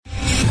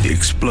The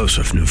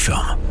explosive new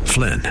film,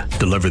 Flynn,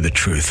 deliver the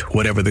truth,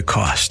 whatever the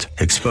cost,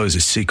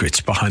 exposes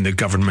secrets behind the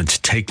government's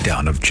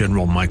takedown of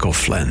General Michael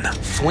Flynn.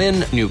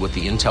 Flynn knew what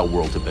the intel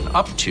world had been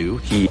up to.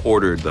 He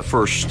ordered the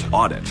first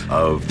audit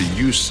of the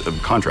use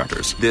of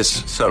contractors.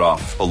 This set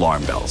off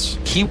alarm bells.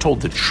 He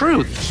told the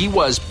truth. He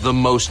was the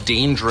most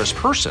dangerous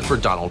person for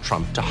Donald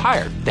Trump to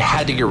hire. They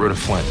had to get rid of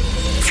Flynn.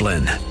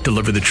 Flynn,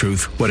 deliver the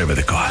truth, whatever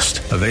the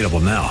cost. Available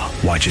now.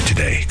 Watch it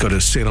today. Go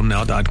to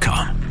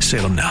salemnow.com.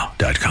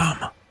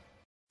 salemnow.com.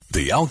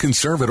 The El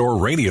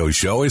Conservador radio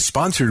show is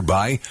sponsored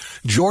by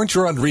George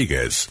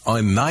Rodriguez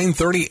on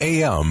 9:30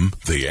 a.m.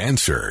 The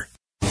Answer.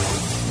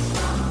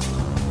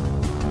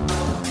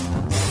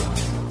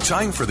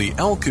 Time for the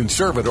El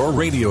Conservador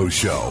radio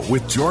show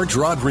with George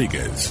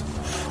Rodriguez.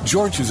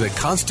 George is a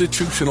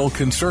constitutional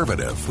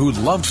conservative who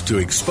loves to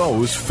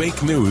expose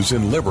fake news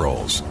and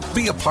liberals.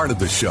 Be a part of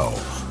the show.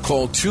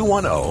 Call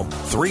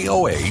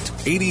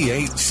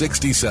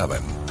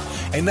 210-308-8867.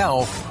 And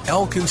now,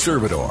 El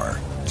Conservador,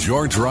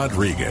 George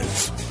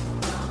Rodriguez.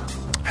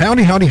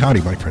 Howdy, howdy, howdy,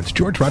 my friends.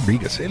 George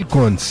Rodriguez, El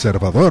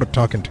Conservador,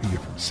 talking to you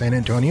from San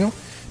Antonio,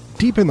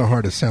 deep in the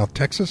heart of South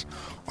Texas,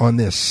 on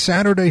this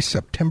Saturday,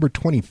 September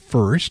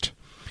 21st.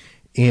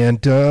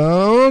 And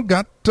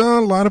got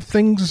a lot of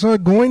things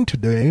going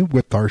today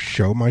with our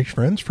show, my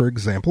friends. For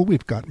example,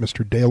 we've got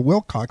Mr. Dale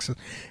Wilcox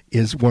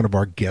is one of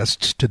our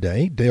guests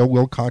today. Dale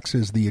Wilcox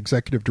is the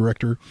Executive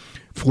Director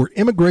for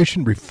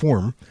Immigration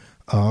Reform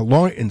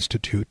Law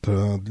Institute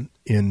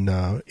in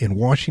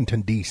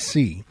Washington,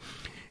 D.C.,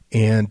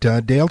 and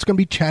Dale's going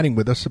to be chatting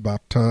with us about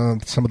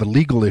some of the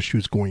legal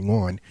issues going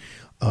on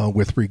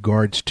with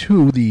regards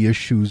to the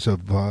issues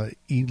of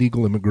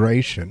illegal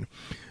immigration.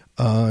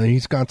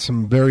 He's got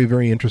some very,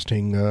 very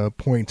interesting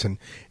points. And,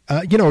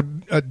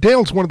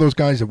 Dale's one of those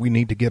guys that we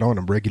need to get on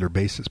a regular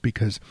basis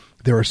because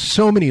there are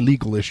so many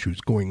legal issues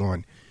going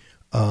on,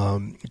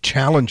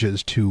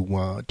 challenges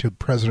to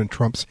President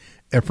Trump's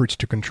efforts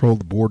to control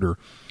the border.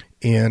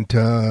 And,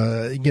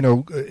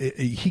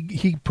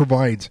 he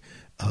provides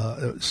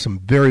some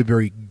very,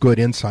 very good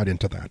insight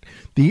into that.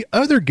 The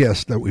other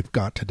guest that we've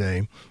got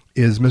today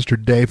is Mr.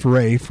 Dave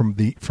Ray from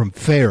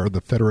FAIR,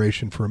 the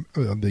Federation for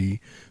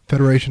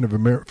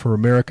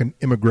American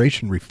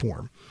Immigration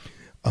Reform,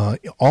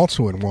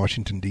 also in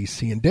Washington,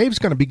 D.C. And Dave's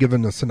going to be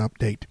giving us an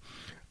update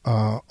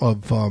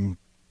of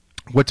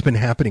what's been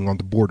happening on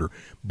the border.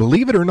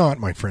 Believe it or not,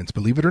 my friends,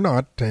 believe it or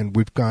not, and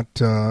we've got,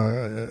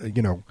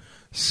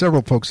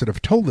 several folks that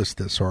have told us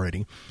this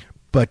already,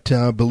 but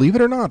believe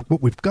it or not,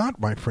 what we've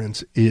got, my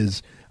friends,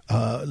 is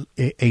a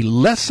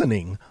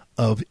lessening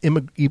of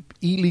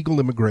illegal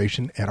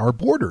immigration at our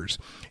borders.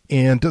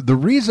 And the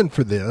reason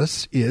for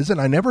this is, and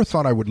I never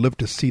thought I would live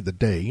to see the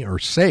day or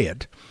say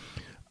it,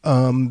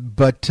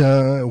 but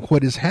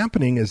what is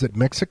happening is that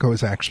Mexico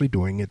is actually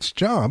doing its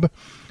job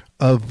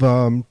of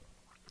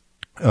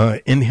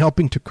in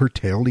helping to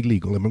curtail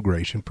illegal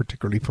immigration,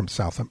 particularly from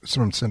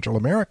Central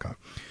America.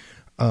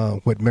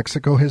 What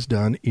Mexico has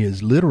done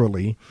is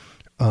literally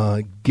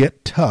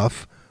get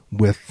tough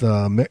with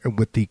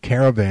the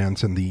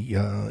caravans and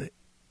the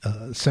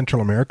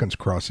Central Americans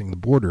crossing the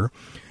border,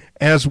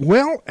 as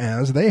well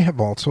as they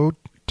have also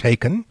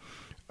taken,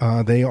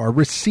 they are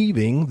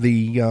receiving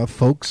the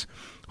folks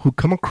who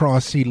come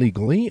across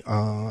illegally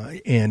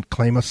and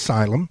claim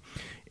asylum,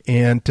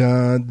 and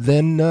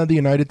then the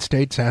United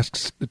States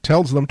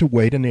tells them to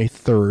wait in a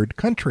third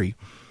country,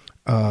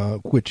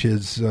 which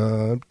is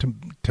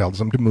tells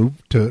them to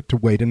move to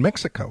wait in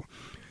Mexico.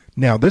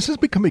 Now, this has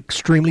become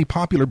extremely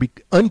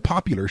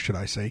unpopular, should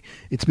I say.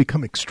 It's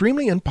become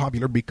extremely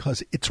unpopular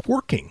because it's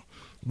working.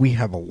 We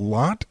have a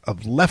lot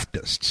of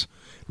leftist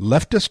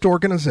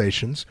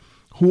organizations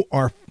who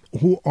are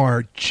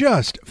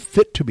just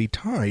fit to be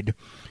tied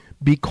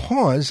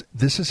because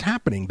this is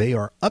happening. They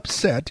are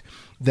upset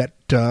that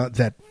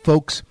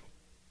folks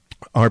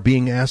are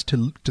being asked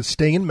to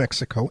stay in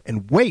Mexico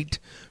and wait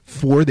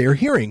for their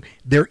hearing.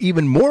 They're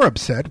even more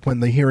upset when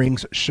the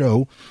hearings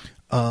show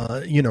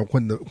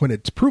when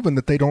it's proven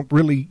that they don't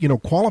really,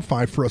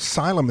 qualify for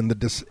asylum in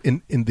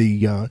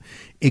the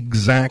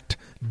exact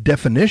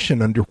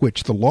definition under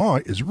which the law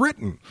is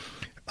written.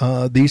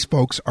 These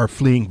folks are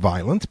fleeing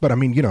violence, but I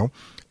mean,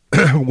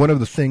 one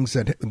of the things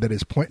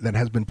that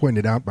has been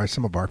pointed out by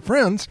some of our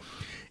friends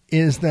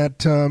is that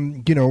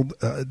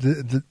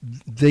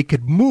they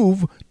could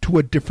move to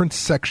a different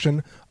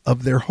section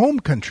of their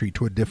home country,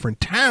 to a different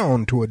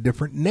town, to a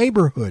different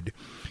neighborhood.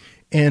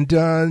 And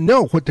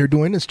no, what they're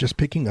doing is just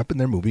picking up and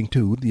they're moving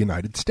to the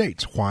United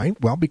States. Why?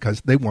 Well, because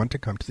they want to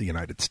come to the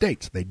United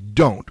States. They're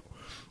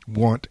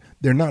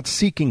not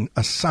seeking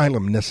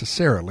asylum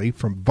necessarily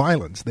from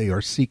violence. They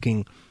are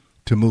seeking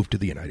to move to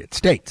the United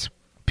States,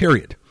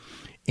 period.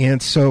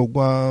 And so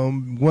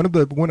one of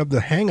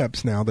the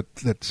hang-ups now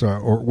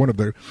or one of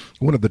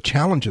the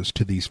challenges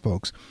to these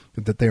folks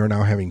that they are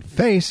now having to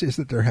face is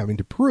that they're having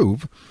to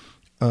prove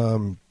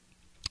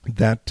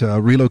that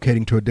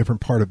relocating to a different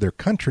part of their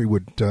country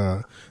would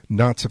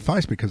not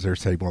suffice, because they're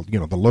saying, well,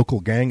 the local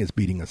gang is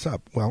beating us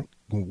up. Well,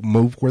 we'll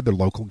move where the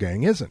local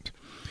gang isn't.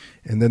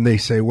 And then they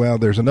say, well,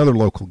 there's another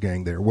local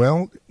gang there.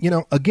 Well,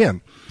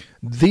 again,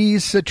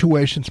 these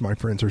situations, my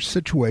friends, are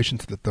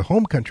situations that the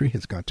home country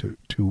has got to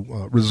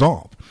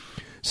resolve.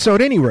 So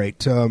at any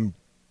rate,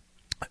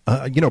 bottom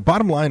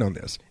line on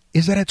this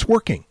is that it's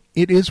working.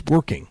 It is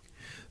working.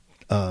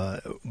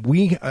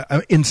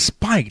 In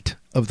spite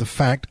of the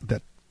fact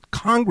that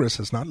Congress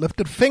has not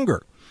lifted a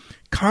finger,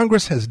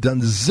 Congress has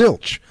done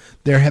zilch.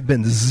 There have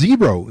been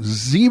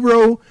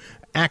zero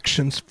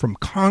actions from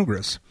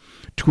Congress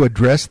to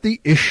address the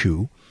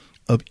issue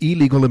of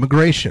illegal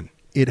immigration.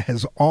 It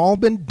has all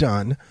been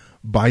done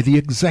by the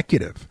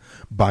executive,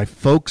 by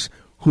folks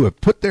who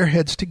have put their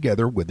heads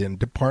together within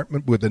the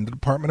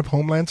Department of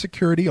Homeland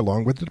Security,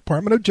 along with the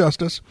Department of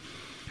Justice,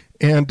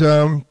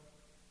 and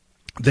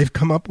they've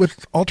come up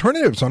with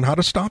alternatives on how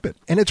to stop it.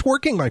 And it's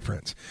working, my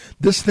friends.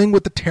 This thing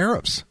with the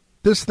tariffs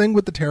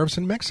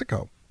in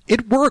Mexico,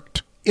 it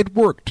worked. It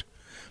worked.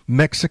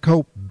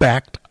 Mexico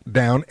backed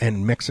down,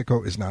 and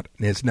Mexico is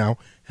now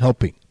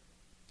helping.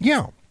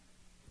 Yeah.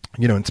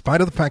 In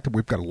spite of the fact that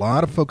we've got a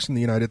lot of folks in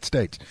the United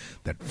States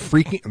that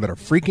are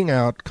freaking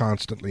out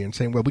constantly and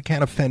saying, well, we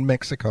can't offend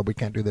Mexico, we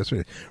can't do this.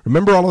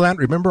 Remember all of that?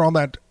 Remember all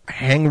that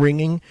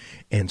hand-wringing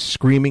and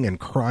screaming and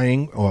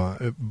crying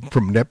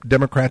from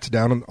Democrats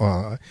down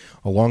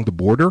along the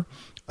border,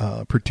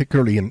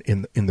 particularly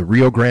in the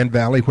Rio Grande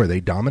Valley where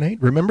they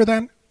dominate? Remember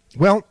that?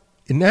 Well,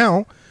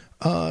 now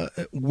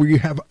we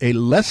have a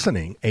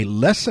lessening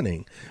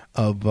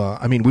of,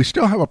 we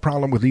still have a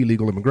problem with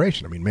illegal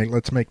immigration.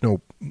 Let's make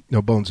no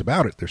bones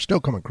about it. They're still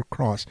coming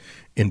across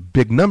in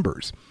big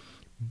numbers,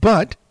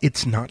 but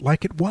it's not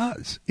like it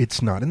was.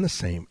 It's not in the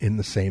same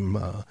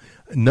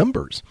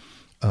numbers.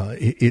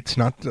 It's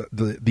not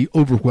the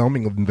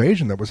overwhelming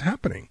invasion that was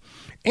happening.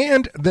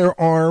 And there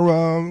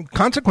are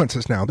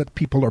consequences now that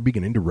people are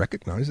beginning to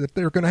recognize that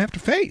they're going to have to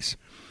face.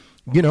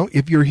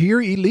 If you're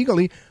here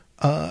illegally,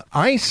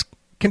 ICE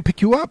can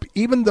pick you up,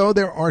 even though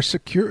there are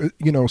secure,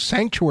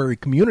 sanctuary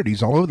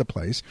communities all over the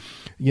place.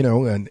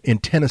 And in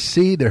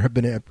Tennessee, there have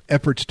been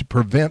efforts to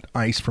prevent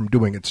ICE from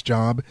doing its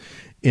job.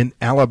 In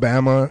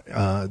Alabama,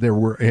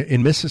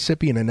 in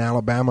Mississippi and in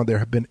Alabama, there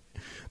have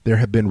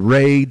been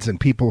raids, and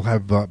people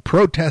have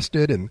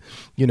protested. And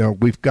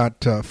we've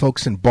got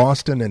folks in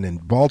Boston and in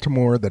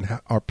Baltimore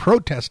that are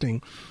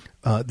protesting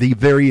the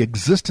very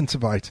existence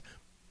of ICE.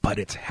 But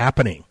it's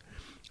happening.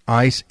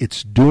 ICE,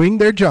 it's doing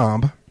their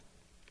job,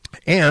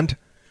 and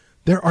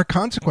there are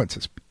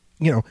consequences.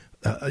 You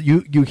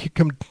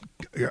can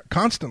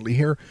constantly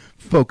hear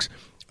folks,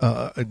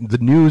 the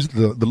news,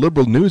 the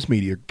liberal news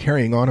media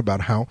carrying on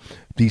about how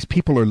these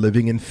people are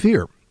living in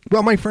fear.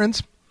 Well, my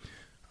friends,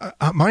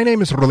 my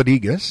name is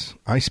Rodriguez.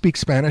 I speak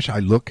Spanish. I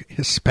look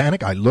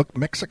Hispanic. I look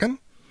Mexican.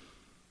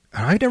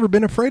 And I've never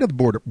been afraid of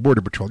the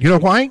Border Patrol. You know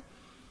why?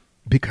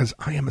 Because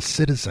I am a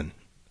citizen.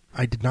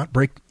 I did not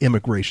break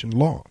immigration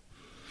law.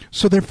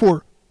 So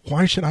therefore,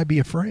 why should I be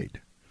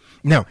afraid?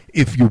 Now,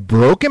 if you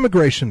broke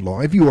immigration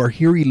law, if you are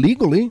here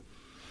illegally,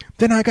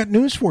 then I got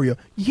news for you.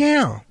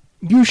 Yeah,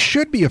 you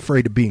should be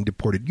afraid of being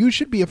deported. You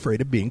should be afraid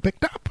of being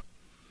picked up.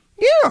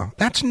 Yeah,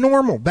 that's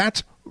normal.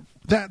 That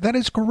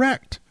is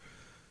correct.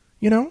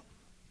 And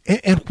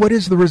what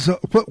is the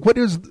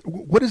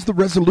what is the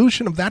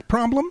resolution of that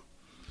problem?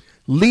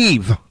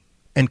 Leave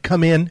and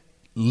come in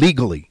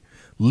legally.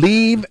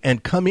 Leave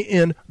and come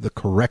in the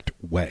correct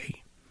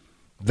way.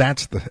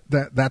 That's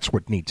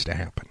what needs to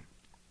happen.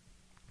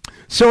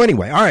 So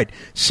anyway, all right.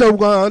 So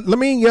let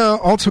me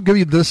also give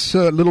you this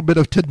little bit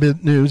of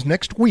tidbit news.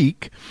 Next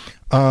week,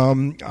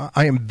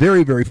 I am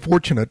very, very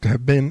fortunate to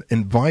have been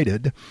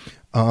invited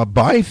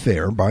by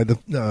FAIR, by the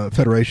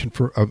Federation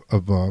for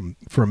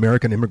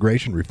American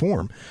Immigration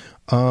Reform,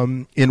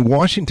 in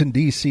Washington,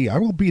 D.C. I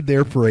will be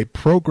there for a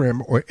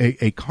program or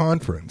a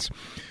conference.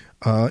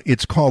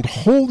 It's called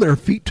Hold Their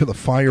Feet to the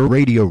Fire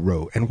Radio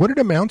Row. And what it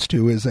amounts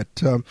to is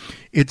that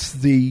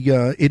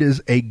it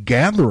is a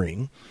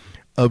gathering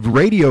of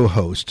radio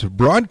hosts,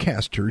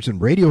 broadcasters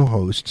and radio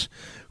hosts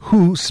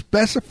who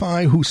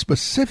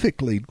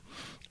specifically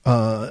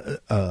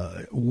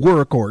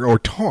work or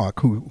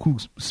talk, who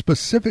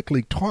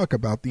specifically talk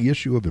about the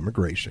issue of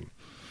immigration.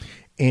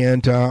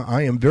 And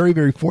I am very,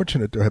 very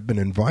fortunate to have been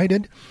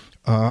invited.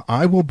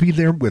 I will be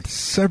there with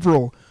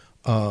several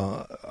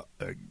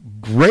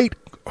great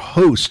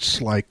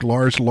hosts like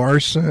Lars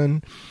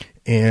Larson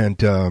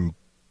and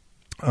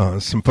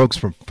some folks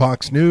from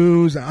Fox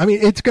News.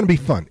 It's going to be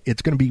fun.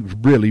 It's going to be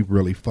really,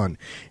 really fun,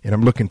 and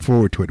I'm looking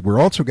forward to it. We're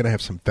also going to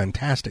have some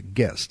fantastic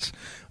guests.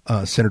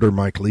 Senator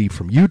Mike Lee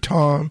from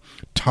Utah,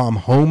 Tom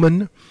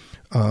Homan,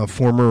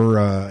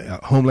 former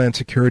Homeland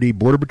Security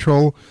Border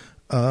Patrol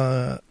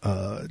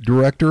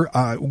director.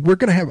 We're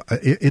going to have,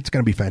 it's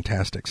going to be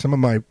fantastic. Some of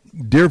my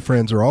dear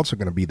friends are also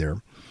going to be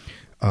there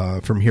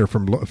from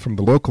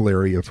the local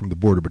area, from the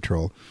Border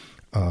Patrol.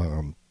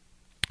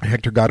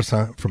 Hector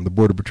Garza from the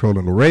Border Patrol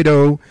in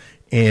Laredo,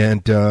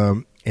 and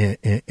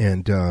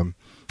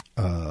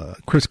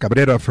Chris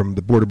Cabrera from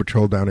the Border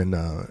Patrol down in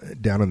the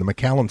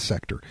McAllen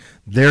sector.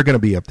 They're going to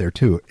be up there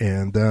too,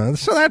 and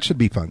so that should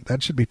be fun.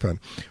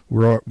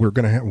 We're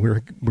going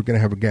to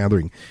have a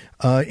gathering,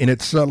 and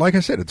it's like I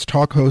said, it's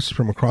talk hosts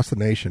from across the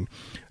nation,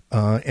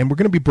 and we're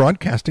going to be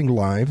broadcasting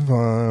live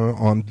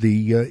on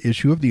the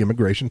issue of the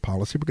immigration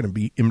policy. We're going to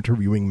be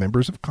interviewing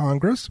members of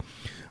Congress,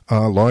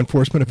 law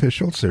enforcement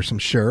officials. There's some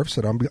sheriffs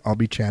that I'll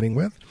be chatting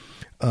with,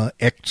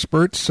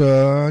 experts.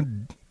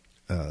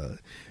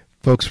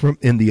 Folks from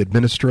in the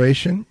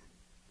administration,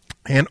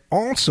 and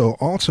also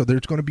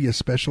there's going to be a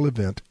special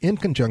event in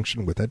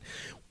conjunction with it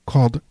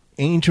called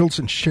Angels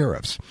and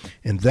Sheriffs,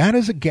 and that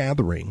is a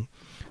gathering.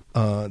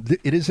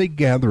 It is a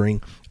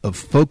gathering of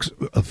folks,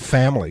 of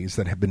families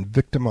that have been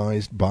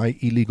victimized by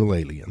illegal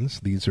aliens.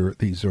 These are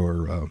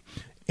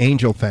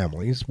angel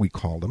families, we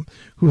call them,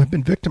 who have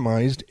been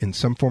victimized in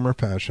some form or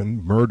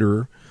fashion,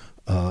 murder,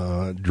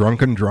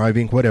 drunken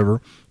driving,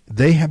 whatever.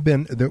 They have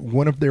been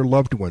one of their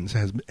loved ones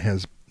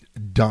has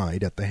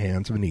died at the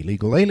hands of an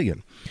illegal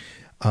alien.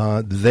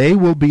 They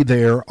will be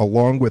there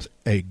along with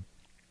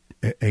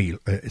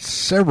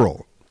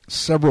several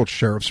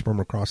sheriffs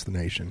from across the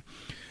nation,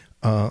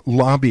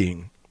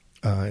 lobbying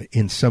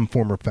in some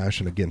form or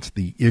fashion against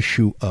the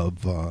issue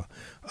of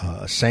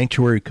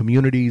sanctuary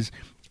communities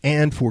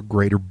and for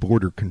greater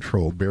border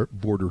control,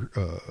 border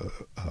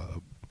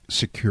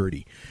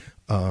security.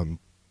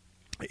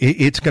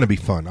 It's going to be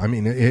fun. I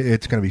mean,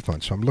 it's going to be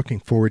fun. So I'm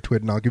looking forward to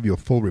it, and I'll give you a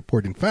full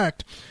report. In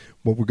fact,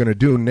 what we're going to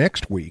do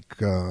next week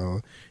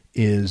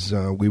is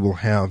we will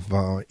have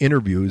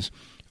interviews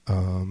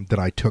that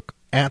I took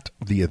at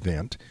the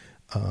event.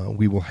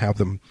 We will have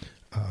them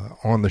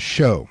on the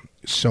show.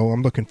 So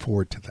I'm looking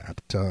forward to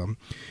that.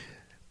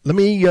 Let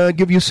me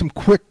give you some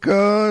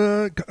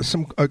a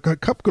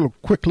couple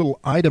of quick little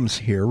items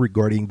here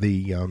regarding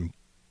the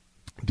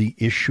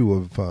issue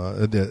of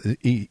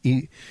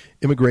the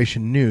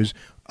immigration news.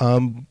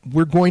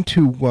 We're going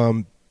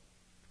to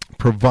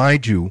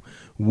provide you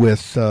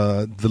with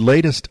the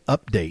latest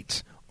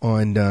updates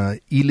on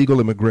illegal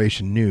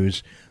immigration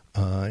news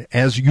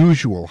as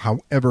usual.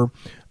 However,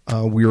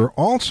 we are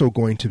also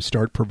going to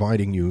start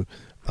providing you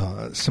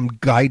some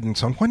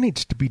guidance on what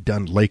needs to be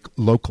done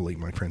locally,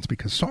 my friends,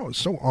 because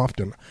so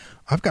often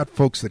I've got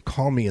folks that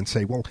call me and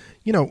say, well,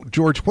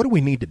 George, what do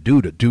we need to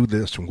do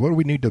this? And what do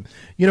we need to,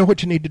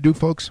 what you need to do,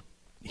 folks?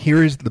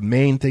 Here is the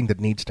main thing that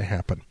needs to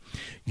happen.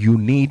 You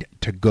need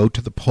to go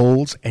to the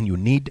polls, and you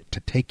need to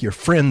take your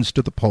friends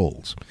to the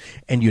polls.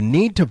 And you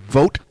need to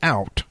vote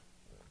out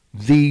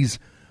these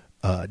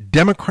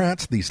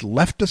Democrats, these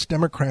leftist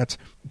Democrats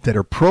that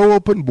are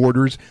pro-open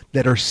borders,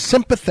 that are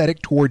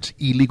sympathetic towards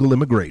illegal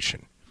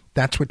immigration.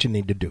 That's what you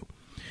need to do.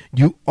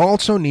 You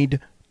also need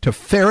to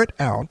ferret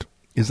out,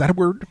 is that a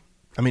word?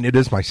 I mean, it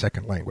is my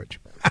second language.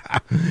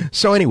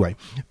 So anyway,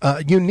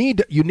 you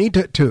need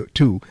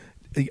to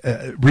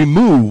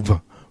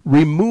remove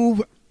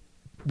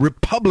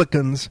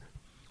Republicans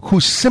who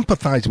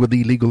sympathize with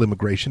illegal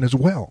immigration as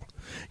well.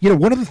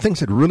 One of the things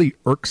that really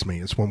irks me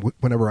is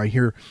whenever I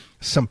hear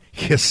some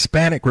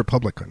Hispanic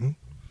Republican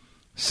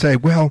say,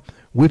 well,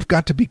 we've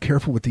got to be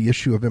careful with the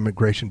issue of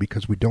immigration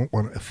because we don't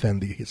want to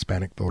offend the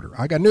Hispanic voter.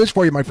 I got news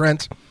for you, my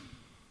friends.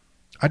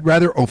 I'd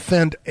rather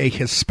offend a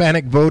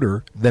Hispanic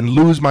voter than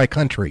lose my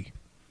country.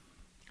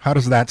 How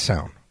does that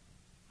sound?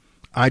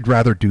 I'd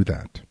rather do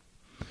that.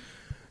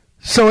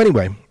 So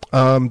anyway,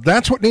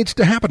 that's what needs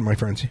to happen, my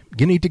friends.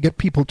 You need to get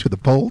people to the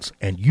polls,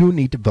 and you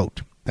need to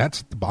vote.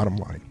 That's the bottom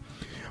line.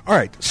 All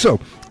right, so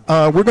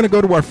we're going to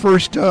go to our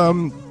first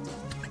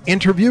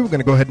interview. We're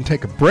going to go ahead and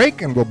take a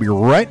break, and we'll be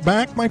right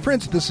back, my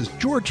friends. This is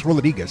George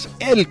Rodriguez,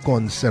 El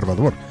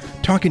Conservador,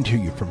 talking to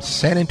you from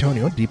San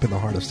Antonio, deep in the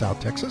heart of South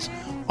Texas,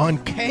 on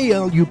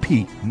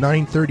KLUP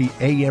 930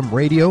 AM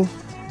radio,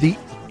 The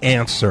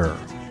Answer.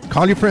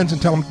 Call your friends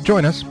and tell them to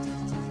join us.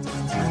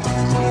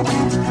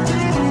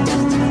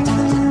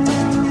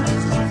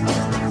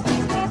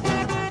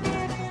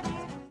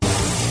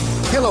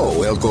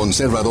 Hello, El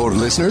Conservador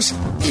listeners.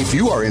 If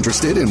you are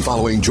interested in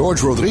following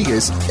George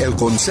Rodriguez, El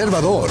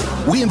Conservador,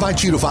 we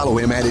invite you to follow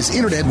him at his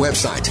internet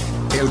website,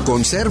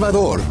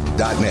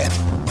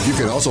 elconservador.net. You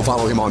can also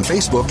follow him on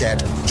Facebook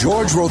at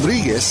George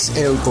Rodriguez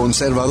El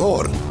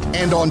Conservador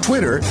and on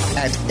Twitter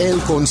at El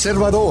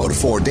Conservador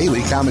for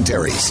daily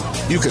commentaries.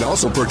 You can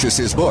also purchase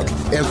his book,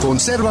 El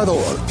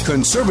Conservador,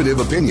 Conservative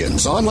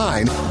Opinions,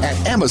 online at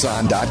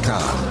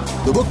Amazon.com.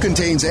 The book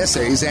contains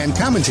essays and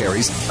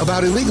commentaries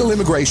about illegal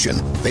immigration,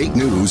 fake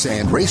news,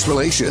 and race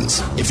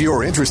relations. If you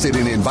are interested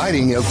in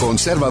inviting El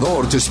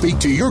Conservador to speak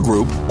to your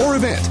group or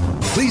event,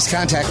 please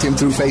contact him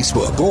through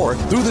Facebook or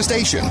through the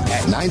station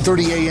at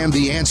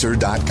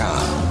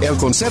 930amtheanswer.com. El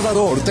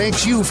Conservador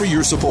thanks you for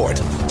your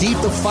support. Keep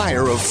the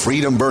fire of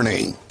freedom burning.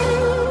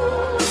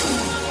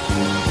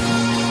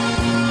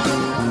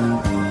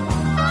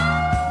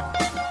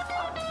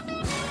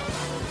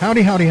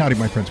 Howdy, howdy, howdy,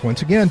 my friends.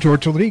 Once again,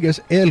 George Rodriguez,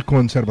 El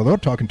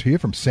Conservador, talking to you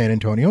from San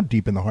Antonio,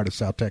 deep in the heart of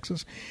South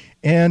Texas.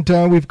 And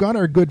we've got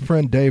our good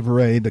friend Dave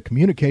Ray, the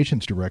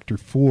communications director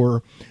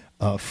for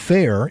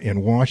FAIR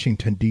in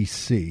Washington,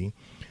 D.C.,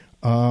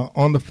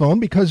 on the phone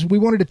because we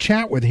wanted to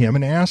chat with him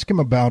and ask him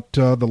about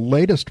the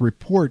latest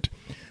report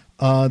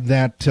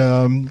that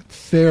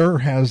FAIR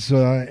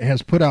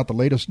has put out, the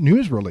latest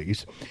news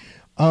release.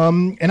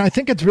 And I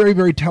think it's very,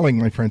 very telling,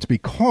 my friends,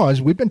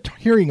 because we've been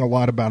hearing a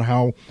lot about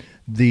how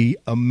the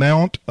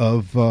amount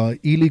of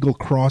illegal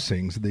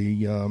crossings,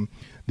 the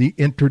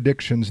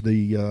interdictions,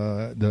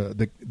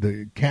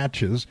 the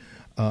catches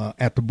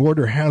at the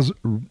border has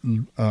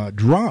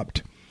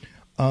dropped.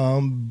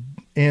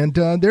 And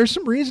there's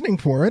some reasoning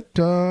for it,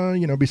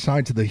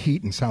 besides the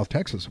heat in South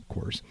Texas, of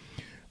course.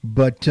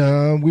 But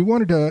we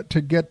wanted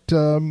to get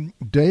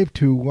Dave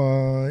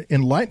to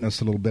enlighten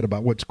us a little bit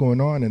about what's going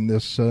on in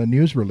this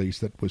news release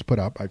that was put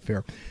out by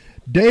FAIR.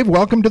 Dave,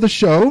 welcome to the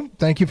show.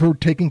 Thank you for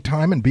taking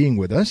time and being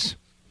with us.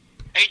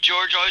 Hey,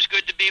 George, always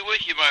good to be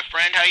with you, my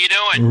friend. How you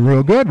doing?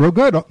 Real good, real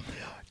good.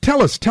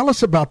 Tell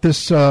us about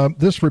this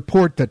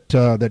report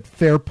that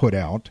FAIR put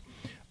out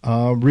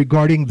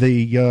regarding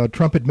the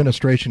Trump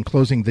administration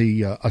closing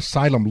the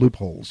asylum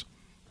loopholes.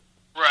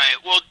 Right.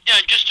 Well,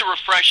 just to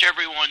refresh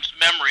everyone's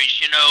memories,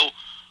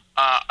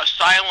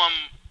 asylum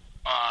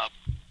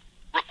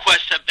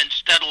requests have been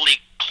steadily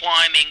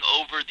climbing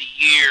over the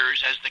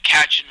years as the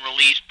catch and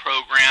release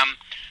program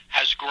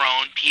has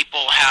grown.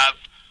 People have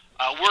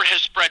word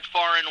has spread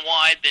far and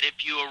wide that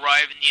if you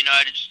arrive in the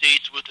United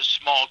States with a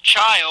small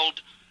child,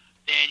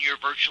 then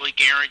you're virtually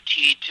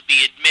guaranteed to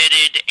be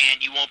admitted, and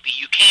you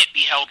can't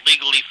be held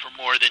legally for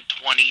more than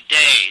 20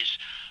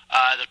 days.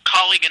 The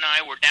colleague and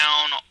I were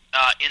down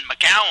in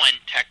McAllen,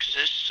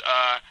 Texas,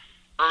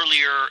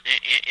 earlier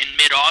in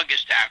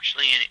mid-August,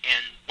 actually,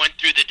 and went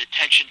through the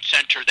detention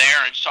center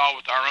there and saw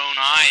with our own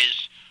eyes,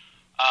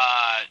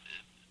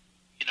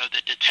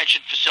 the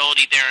detention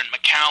facility there in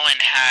McAllen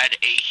had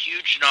a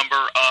huge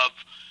number of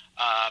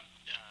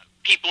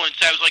people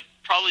inside. It was like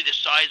probably the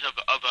size of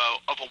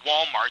a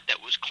Walmart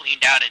that was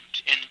cleaned out.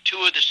 In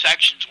two of the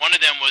sections, one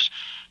of them was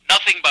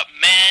nothing but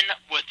men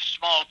with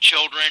small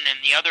children,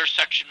 and the other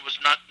section was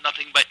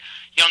nothing but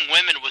young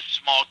women with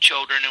small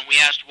children. And we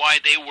asked why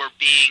they were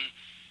being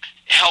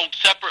held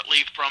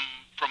separately from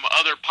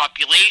other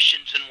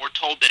populations, and we're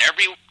told that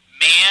every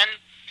man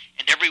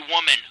and every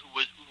woman who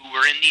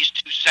were in these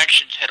two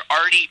sections had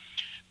already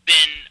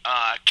been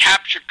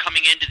captured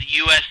coming into the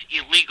U.S.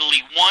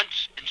 illegally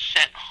once and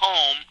sent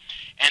home,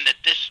 and that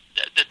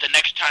the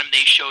next time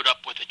they showed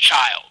up with a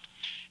child.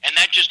 And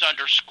that just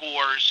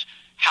underscores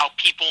how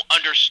people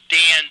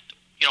understand,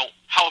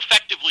 how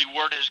effectively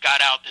word has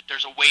got out that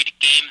there's a way to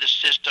game the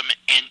system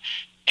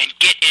and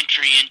get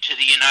entry into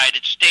the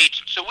United States.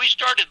 And so we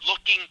started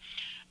looking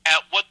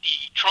at what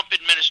the Trump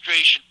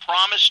administration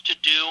promised to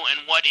do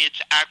and what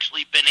it's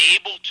actually been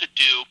able to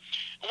do.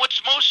 And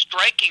what's most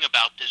striking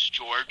about this,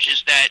 George,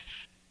 is that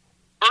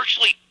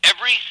virtually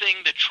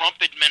everything the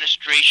Trump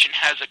administration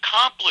has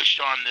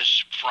accomplished on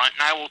this front,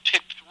 and I will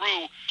tick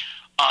through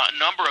a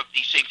number of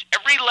these things,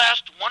 every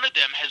last one of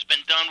them has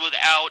been done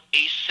without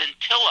a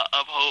scintilla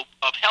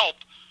of help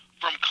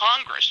from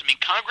Congress. I mean,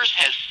 Congress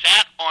has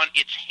sat on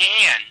its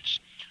hands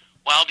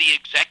while the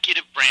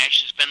executive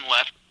branch has been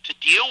left to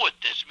deal with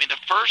this. I mean,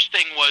 the first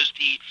thing was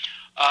the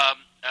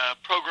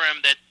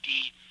program that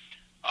the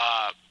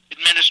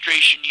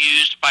administration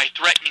used by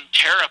threatening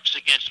tariffs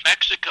against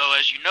Mexico.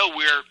 As you know,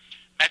 we're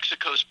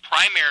Mexico's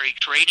primary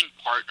trading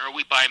partner.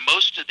 We buy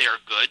most of their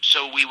goods,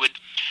 so we would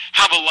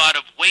have a lot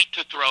of weight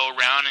to throw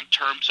around in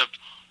terms of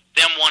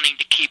them wanting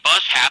to keep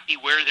us happy.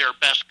 We're their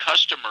best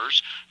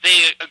customers.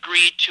 They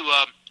agreed to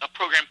a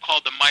program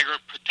called the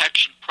Migrant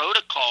Protection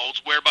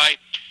Protocols, whereby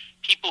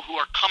people who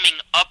are coming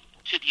up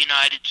to the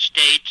United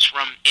States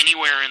from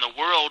anywhere in the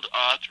world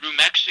through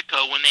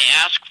Mexico, when they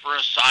ask for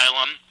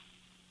asylum,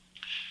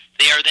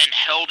 they are then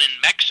held in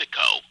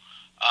Mexico,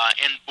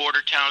 in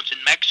border towns in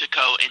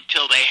Mexico,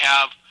 until they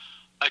have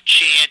a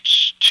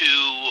chance to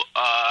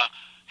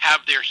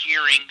have their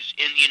hearings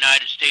in the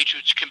United States,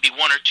 which can be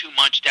 1 or 2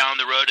 months down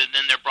the road, and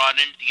then they're brought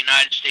into the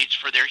United States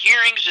for their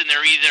hearings, and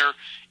they're either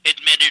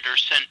admitted or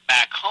sent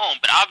back home.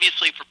 But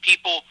obviously for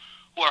people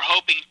who are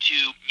hoping to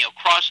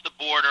cross the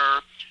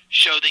border,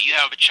 show that you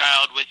have a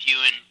child with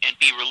you, and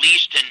be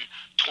released in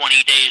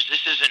 20 days,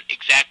 this isn't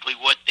exactly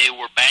what they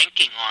were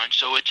banking on.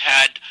 So it's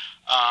had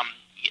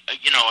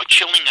a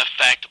chilling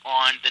effect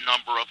on the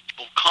number of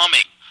people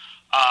coming.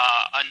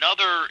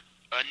 Another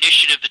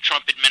initiative the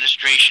Trump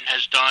administration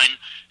has done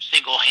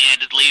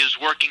single-handedly is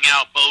working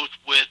out both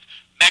with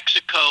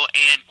Mexico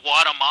and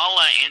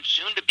Guatemala, and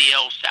soon to be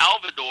El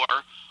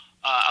Salvador,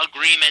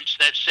 agreements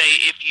that say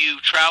if you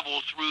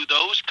travel through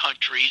those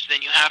countries,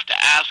 then you have to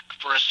ask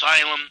for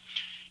asylum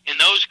in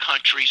those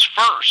countries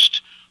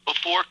first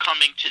before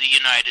coming to the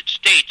United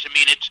States. I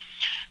mean, it's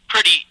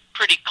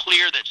pretty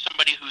clear that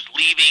somebody who's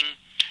leaving,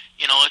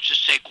 let's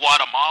just say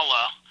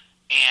Guatemala,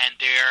 and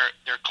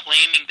they're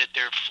claiming that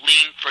they're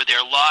fleeing for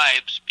their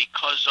lives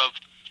because of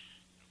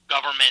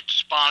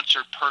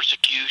government-sponsored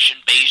persecution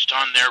based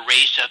on their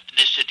race,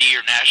 ethnicity,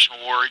 or national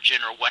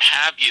origin, or what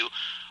have you,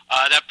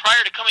 that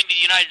prior to coming to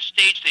the United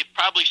States, they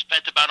probably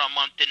spent about a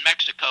month in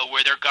Mexico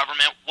where their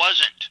government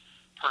wasn't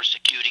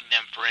persecuting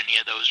them for any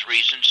of those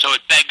reasons. So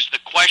it begs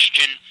the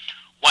question,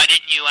 why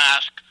didn't you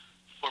ask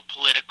for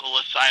political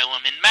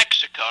asylum in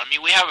Mexico? I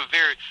mean, we have a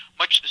very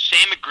much the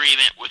same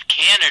agreement with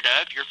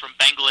Canada. If you're from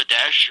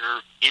Bangladesh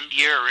or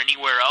India or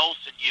anywhere else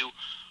and you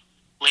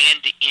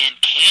land in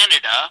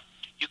Canada,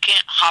 you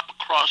can't hop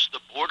across the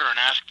border and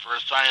ask for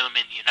asylum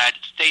in the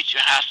United States. You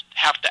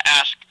have to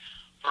ask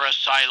for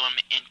asylum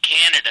in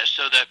Canada.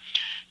 So the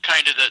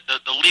kind of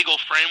the legal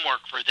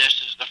framework for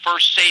this is the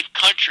first safe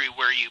country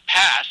where you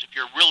pass. If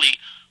you're really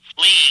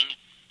fleeing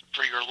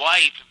for your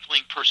life and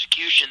fleeing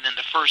persecution, then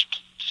the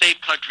first safe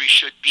country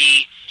should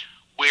be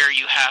where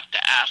you have to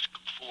ask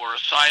for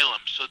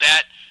asylum. So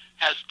that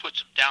has put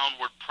some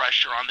downward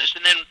pressure on this.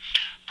 And then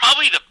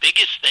probably the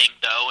biggest thing,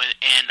 though,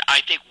 and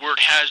I think word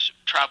has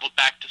traveled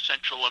back to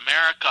Central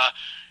America,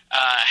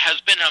 has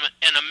been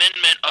an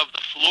amendment of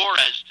the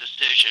Flores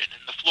decision.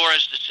 And the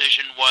Flores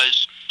decision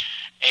was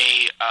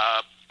a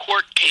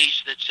court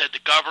case that said the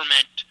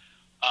government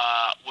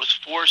was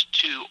forced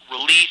to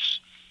release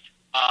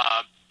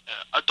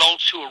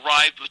adults who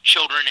arrived with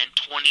children in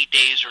 20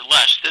 days or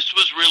less. This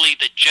was really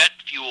the jet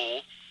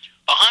fuel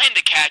behind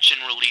the catch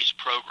and release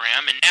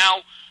program, and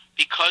now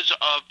because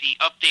of the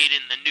update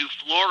in the new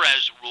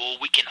Flores rule,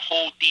 we can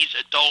hold these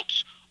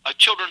adults,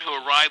 children who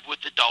arrive with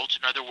adults,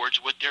 in other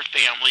words, with their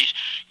families,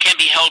 can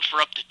be held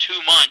for up to 2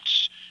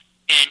 months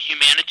in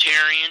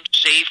humanitarian,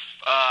 safe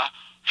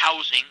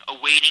housing,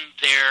 awaiting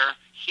their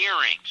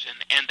hearings.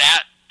 And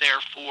that,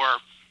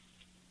 therefore,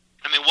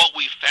 I mean, what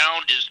we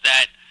found is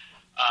that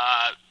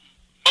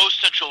most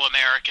Central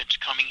Americans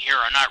coming here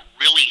are not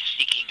really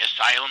seeking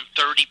asylum.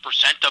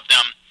 30% of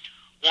them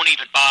won't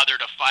even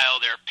bother to file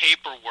their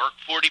paperwork.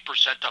 40%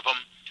 of them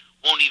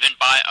won't even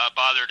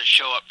bother to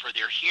show up for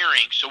their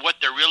hearings. So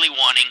what they're really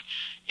wanting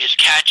is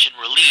catch and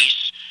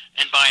release.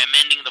 And by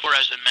amending the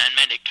Flores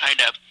Amendment, it kind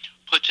of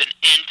puts an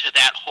end to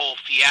that whole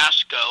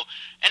fiasco.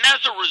 And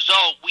as a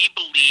result, we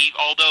believe,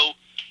 although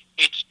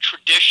it's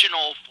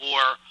traditional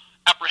for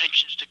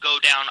apprehensions to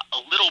go down a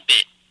little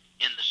bit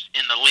in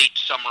the late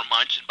summer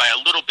months, and by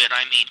a little bit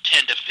I mean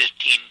 10 to 15%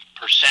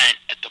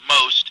 at the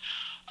most,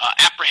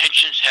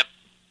 apprehensions have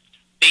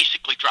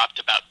basically dropped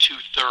about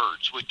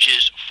 2/3, which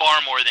is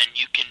far more than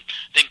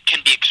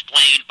can be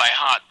explained by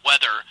hot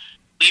weather.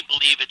 We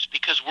believe it's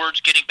because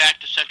word's getting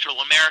back to Central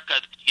America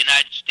that the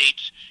United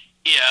States,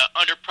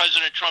 under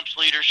President Trump's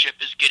leadership,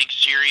 is getting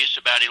serious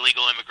about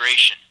illegal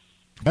immigration.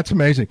 That's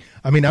amazing.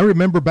 I mean, I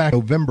remember back in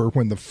November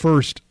when the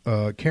first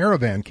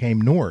caravan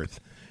came north,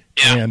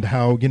 and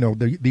how,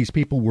 these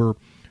people were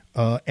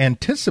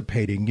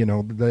anticipating,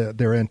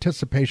 their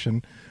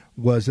anticipation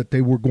was that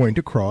they were going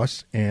to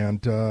cross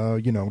and,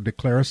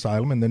 declare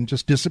asylum and then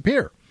just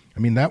disappear. I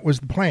mean, that was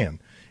the plan.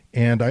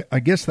 And I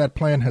guess that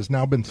plan has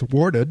now been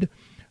thwarted,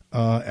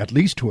 at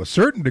least to a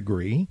certain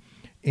degree.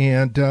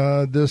 And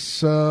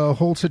this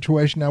whole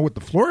situation now with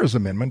the Flores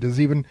Amendment is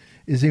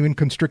even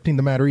constricting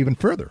the matter even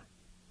further.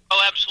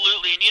 Oh,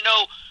 absolutely. And,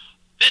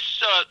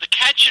 this the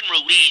catch and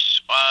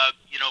release,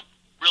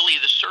 really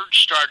the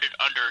surge started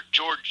under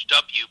George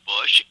W.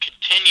 Bush. It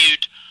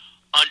continued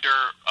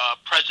under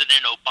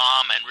President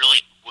Obama and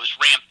really was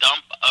ramped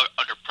up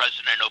under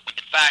President Obama.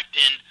 In fact,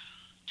 in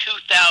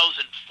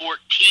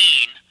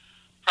 2014,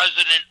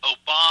 President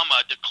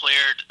Obama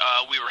declared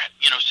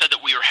said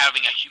that we were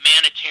having a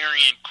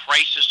humanitarian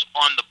crisis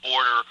on the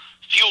border,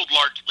 fueled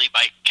largely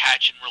by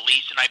catch and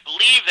release. And I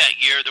believe that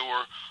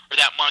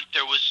month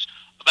there was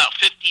about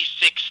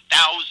 56,000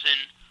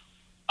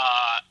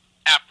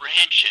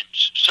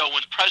 apprehensions. So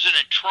when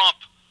President Trump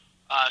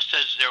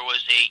says there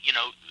was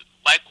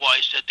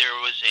likewise said there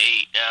was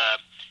a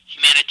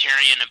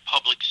humanitarian and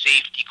public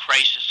safety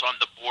crisis on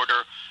the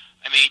border,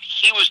 I mean,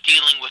 he was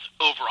dealing with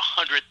over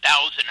 100,000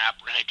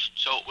 apprehensions.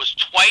 So it was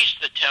twice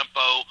the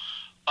tempo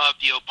of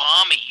the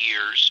Obama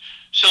years.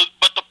 So,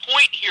 but the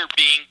point here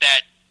being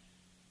that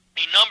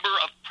a number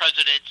of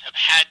presidents have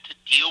had to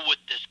deal with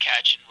this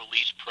catch and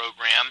release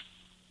program,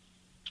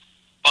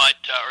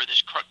 or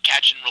this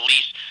catch and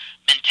release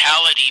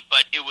mentality,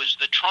 but it was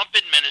the Trump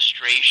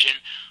administration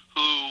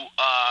who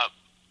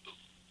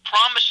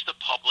promised the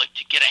public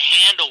to get a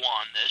handle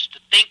on this, to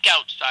think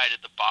outside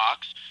of the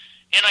box.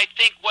 And I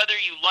think whether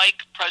you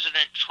like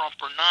President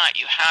Trump or not,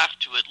 you have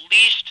to at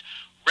least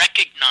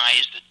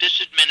recognize that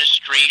this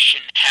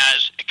administration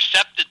has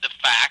accepted the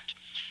fact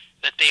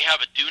that they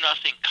have a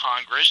do-nothing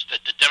Congress,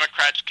 that the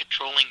Democrats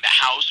controlling the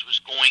House was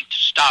going to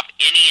stop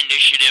any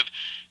initiative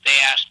they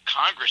asked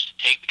Congress to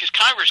take, because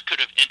Congress could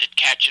have ended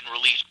catch and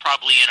release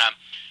probably in a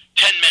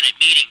 10-minute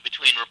meeting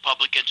between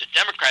Republicans and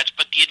Democrats,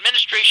 but the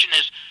administration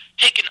has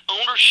taken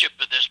ownership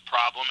of this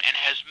problem and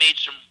has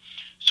made some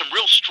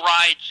real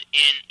strides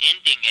in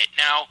ending it.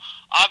 Now,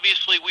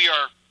 obviously,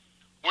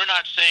 we're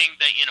not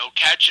saying that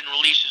catch and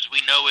release as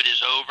we know it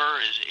is over,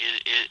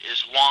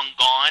 is long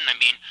gone. I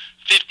mean,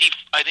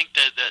 I think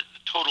the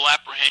total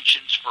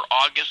apprehensions for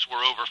August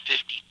were over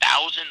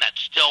 50,000.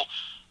 That's still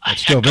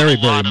very, a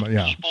lot very,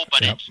 of people,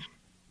 but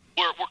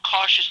we're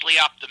cautiously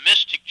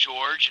optimistic,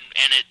 George,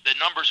 and the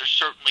numbers are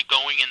certainly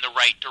going in the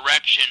right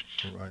direction.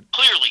 Right.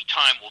 Clearly,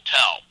 time will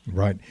tell.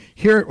 Right.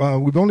 Here,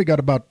 we've only got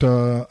about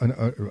a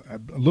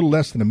little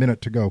less than a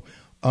minute to go.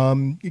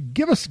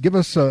 Give us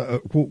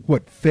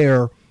what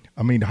fair.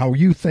 I mean, how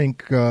you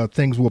think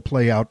things will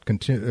play out,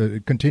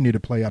 continue to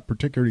play out,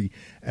 particularly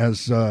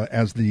as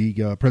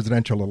the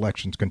presidential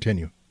elections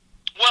continue.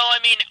 Well, I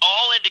mean,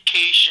 all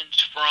indications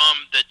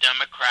from the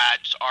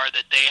Democrats are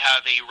that they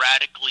have a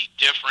radically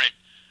different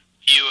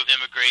view of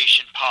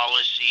immigration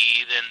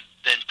policy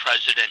than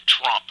President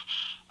Trump.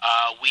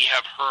 We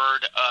have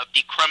heard of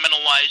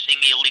decriminalizing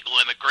illegal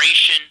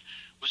immigration.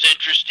 It was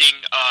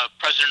interesting.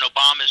 President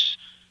Obama's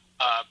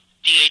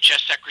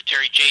DHS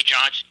Secretary Jay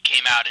Johnson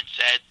came out and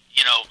said,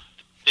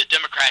 the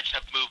Democrats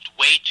have moved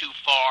way too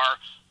far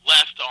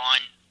left on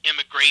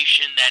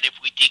immigration, that if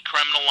we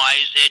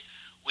decriminalize it,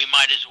 we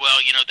might as well,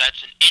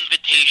 that's an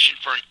invitation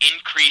for an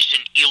increase in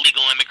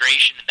illegal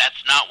immigration, and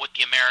that's not what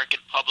the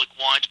American public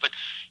wants. But,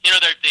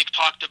 they've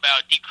talked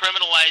about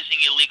decriminalizing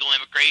illegal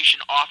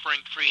immigration, offering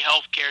free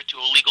health care to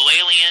illegal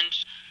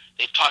aliens.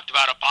 They've talked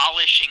about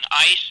abolishing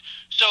ICE.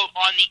 So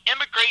on the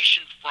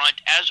immigration front,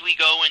 as we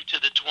go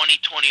into the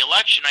 2020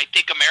 election, I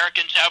think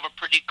Americans have a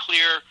pretty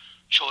clear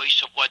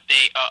choice of what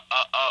they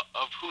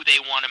of who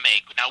they want to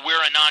make. Now, we're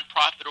a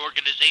nonprofit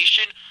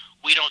organization.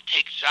 We don't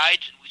take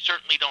sides, and we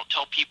certainly don't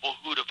tell people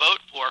who to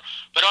vote for.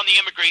 But on the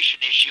immigration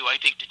issue, I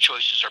think the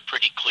choices are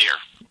pretty clear.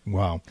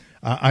 Wow.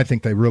 I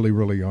think they really,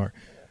 really are.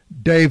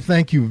 Dave,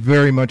 thank you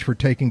very much for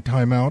taking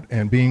time out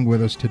and being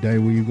with us today.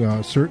 We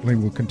certainly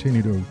will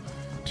continue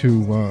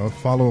to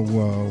follow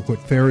what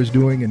FAIR is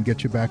doing and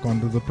get you back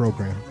onto the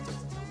program.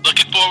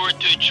 Looking forward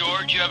to it,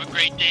 George. You have a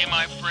great day,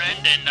 my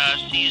friend,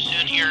 and see you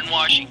soon here in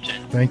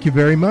Washington. Thank you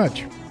very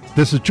much.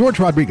 This is George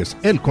Rodriguez,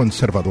 El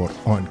Conservador,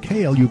 on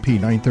KLUP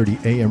 930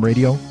 AM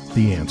radio,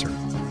 The Answer.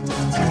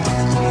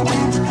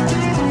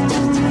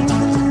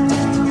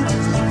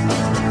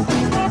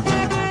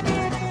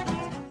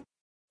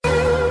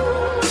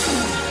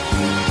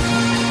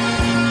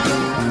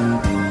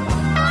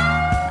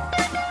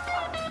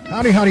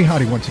 Howdy,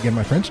 howdy, once again,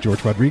 my friends.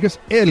 George Rodriguez,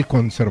 El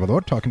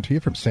Conservador, talking to you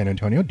from San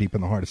Antonio, deep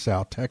in the heart of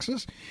South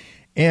Texas.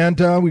 And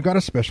we've got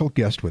a special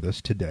guest with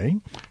us today.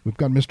 We've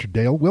got Mr.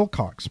 Dale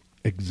Wilcox,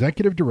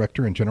 Executive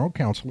Director and General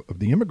Counsel of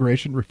the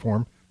Immigration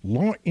Reform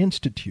Law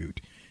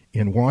Institute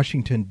in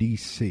Washington,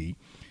 D.C.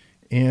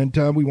 And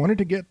we wanted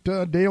to get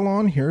Dale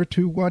on here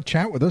to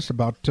chat with us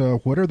about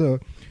what are the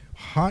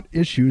hot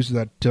issues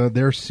that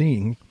they're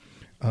seeing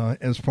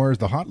as far as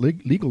the hot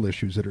legal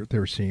issues that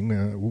they're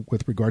seeing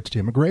with regards to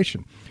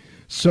immigration.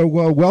 So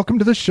welcome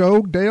to the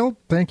show, Dale.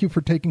 Thank you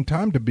for taking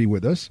time to be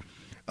with us.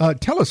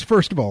 Tell us,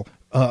 first of all,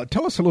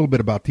 tell us a little bit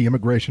about the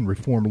Immigration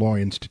Reform Law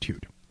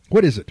Institute.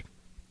 What is it?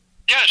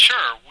 Yeah, sure.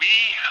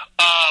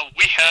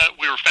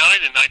 We were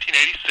founded in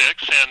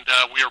 1986, and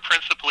we are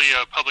principally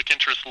a public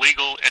interest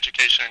legal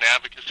education and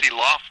advocacy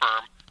law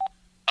firm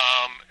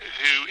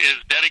who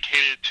is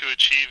dedicated to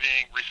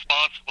achieving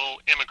responsible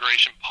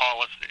immigration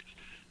policies.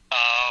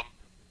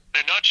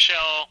 In a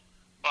nutshell,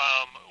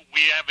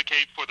 we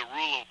advocate for the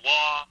rule of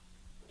law.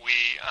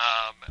 We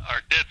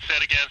are dead set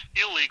against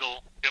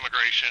illegal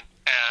immigration,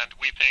 and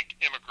we think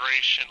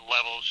immigration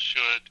levels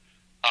should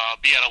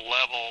be at a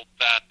level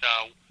that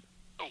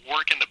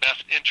work in the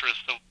best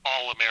interest of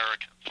all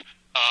Americans.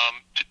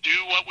 To do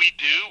what we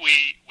do,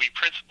 we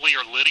principally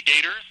are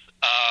litigators.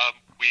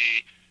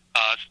 We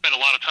spend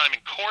a lot of time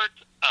in court.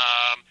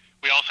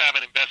 We also have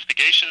an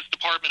investigations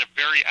department, a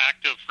very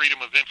active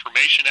Freedom of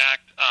Information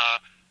Act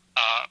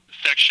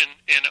section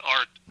in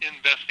our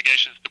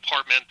investigations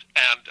department,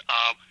 and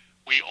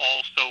we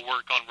also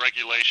work on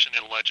regulation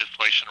and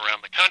legislation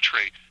around the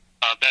country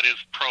that is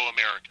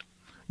pro-American.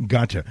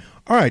 Gotcha.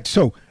 All right.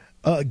 So,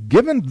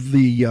 given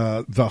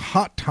the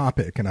hot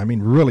topic, and I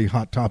mean really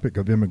hot topic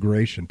of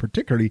immigration,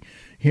 particularly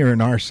here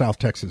in our South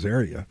Texas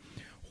area,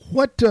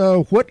 what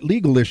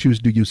legal issues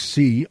do you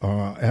see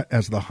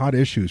as the hot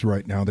issues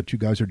right now that you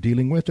guys are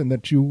dealing with, and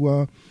that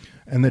you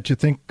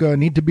think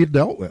need to be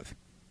dealt with?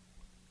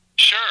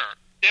 Sure.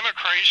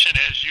 Immigration,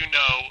 as you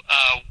know,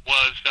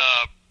 was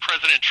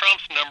President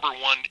Trump's number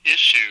one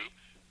issue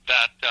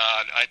that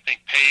I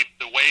think paved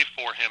the way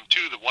for him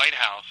to the White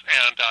House,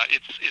 and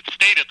it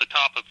stayed at the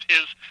top of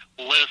his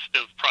list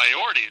of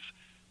priorities.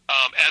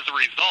 As a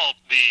result,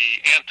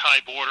 the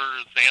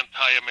anti-borders,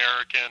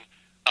 anti-American,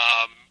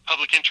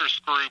 public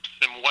interest groups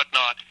and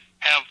whatnot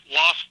have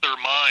lost their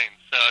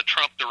minds.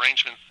 Trump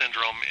derangement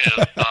syndrome is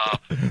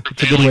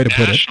prevailing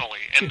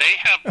nationally, and they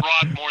have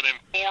brought more than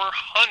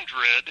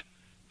 400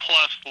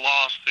 plus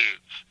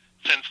lawsuits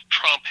since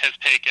Trump has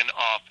taken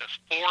office.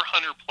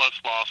 400 plus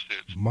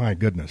lawsuits. My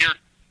goodness.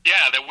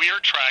 That we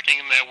are tracking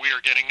and that we are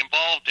getting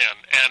involved in.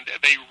 And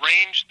they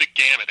range the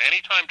gamut.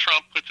 Anytime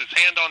Trump puts his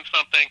hand on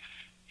something,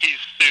 he's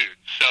sued.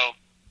 So,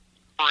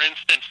 for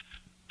instance,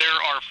 there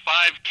are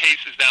 5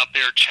 cases out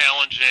there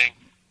challenging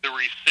the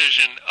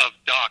rescission of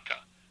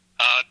DACA.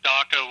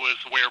 DACA was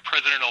where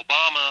President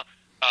Obama,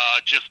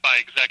 just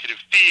by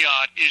executive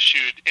fiat,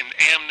 issued an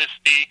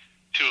amnesty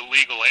to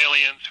illegal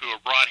aliens who were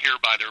brought here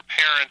by their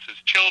parents as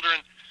children.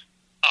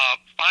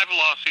 5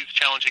 lawsuits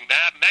challenging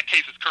that, and that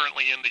case is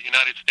currently in the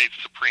United States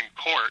Supreme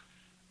Court.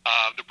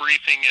 The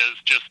briefing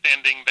is just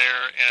ending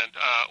there, and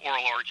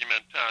oral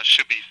argument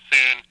should be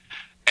soon.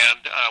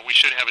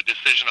 have a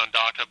decision on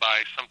DACA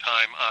by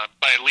sometime,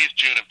 by at least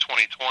June of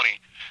 2020.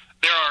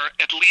 There are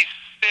at least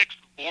 6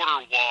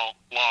 border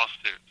wall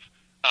lawsuits.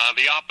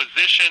 The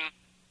opposition,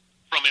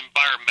 from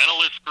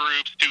environmentalist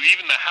groups to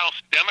even the House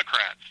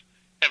Democrats,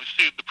 have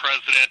sued the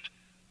president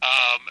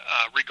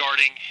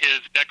regarding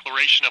his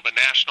declaration of a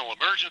national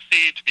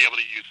emergency to be able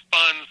to use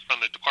funds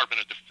from the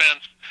Department of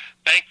Defense.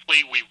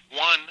 Thankfully, we've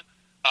won.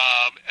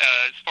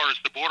 As far as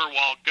the border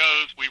wall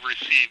goes, we've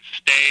received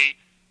stay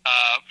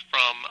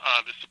from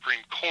the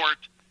Supreme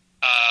Court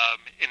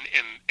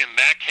in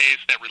that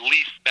case that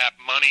released that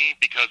money,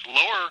 because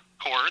lower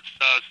courts,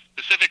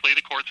 specifically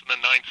the courts in the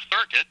Ninth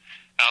Circuit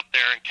out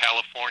there in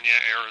California,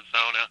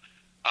 Arizona,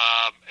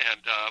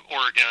 and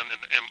Oregon,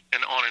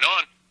 and on and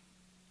on,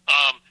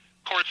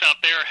 courts out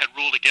there had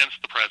ruled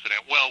against the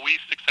president. Well, we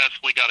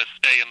successfully got a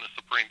stay in the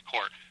Supreme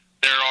Court.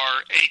 There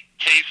are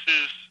 8+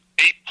 cases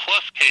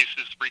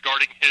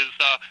regarding his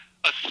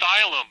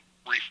asylum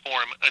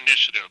reform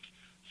initiatives,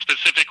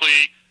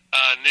 specifically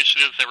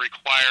initiatives that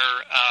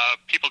require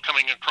people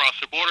coming across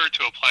the border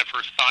to apply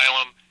for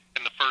asylum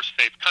in the first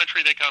safe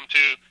country they come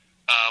to,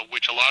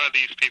 which a lot of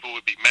these people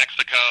would be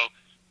Mexico.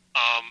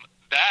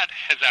 That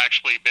has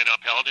actually been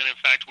upheld, and in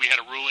fact, we had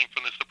a ruling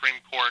from the Supreme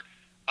Court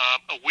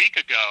a week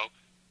ago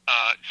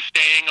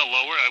staying a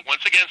lower,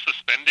 once again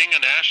suspending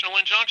a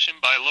national injunction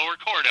by a lower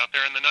court out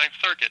there in the Ninth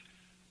Circuit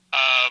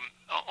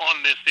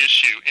on this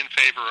issue in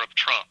favor of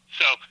Trump.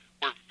 So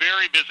we're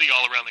very busy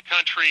all around the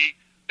country.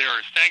 There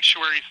are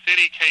sanctuary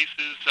city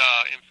cases,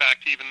 in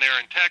fact, even there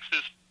in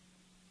Texas.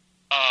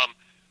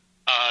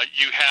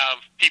 You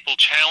have people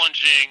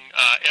challenging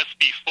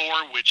SB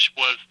 4, which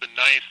was the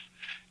nice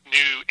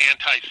new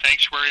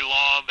anti-sanctuary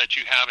law that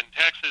you have in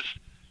Texas.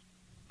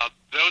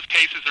 Those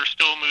cases are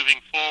still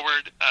moving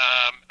forward.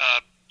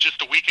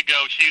 Just a week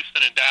ago,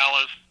 Houston and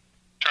Dallas,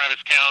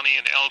 Travis County,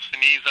 and El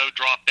Cenizo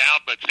dropped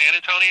out, but San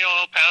Antonio,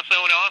 El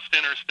Paso, and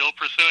Austin are still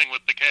pursuing with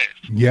the case.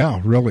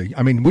 Yeah, really.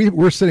 I mean,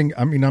 we're sitting.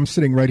 I mean, I'm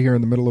sitting right here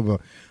in the middle of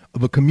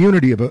a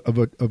community of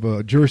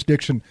a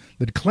jurisdiction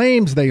that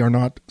claims they are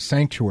not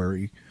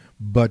sanctuary,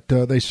 but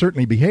they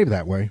certainly behave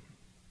that way.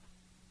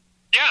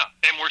 Yeah,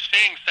 and we're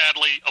seeing,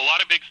 sadly, a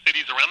lot of big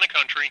cities around the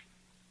country,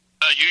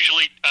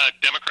 usually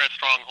Democrat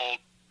stronghold,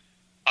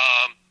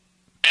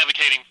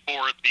 advocating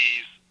for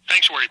these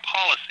sanctuary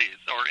policies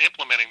or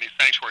implementing these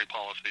sanctuary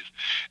policies.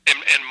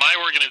 And my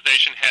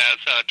organization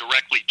has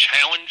directly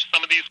challenged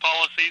some of these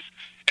policies.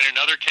 And in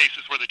other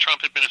cases where the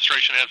Trump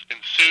administration has been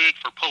sued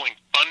for pulling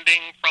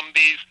funding from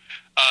these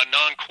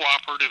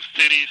non-cooperative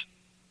cities,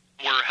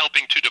 we're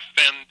helping to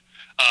defend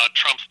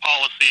Trump's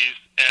policies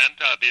and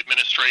the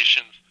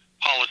administration's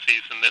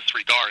policies in this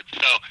regard.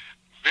 So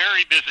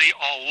very busy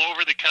all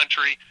over the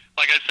country.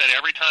 Like I said,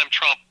 every time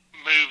Trump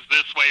moves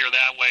this way or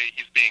that way,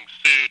 he's being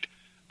sued.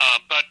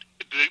 But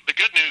the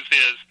good news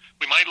is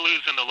we might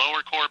lose in the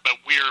lower court, but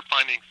we're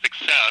finding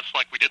success,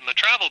 like we did in the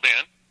travel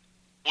ban,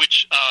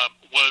 which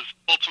was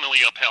ultimately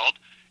upheld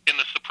in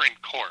the Supreme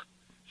Court.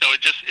 So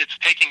it's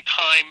taking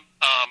time,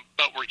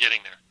 but we're getting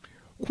there.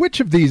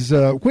 Which of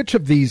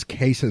these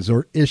cases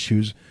or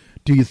issues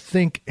do you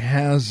think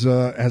has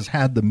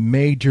had the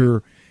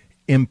major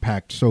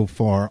impact so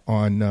far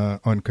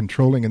on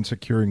controlling and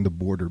securing the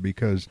border?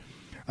 Because,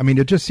 I mean,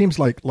 it just seems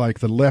like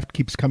the left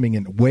keeps coming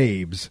in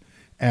waves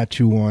at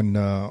you on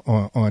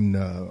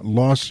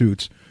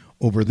lawsuits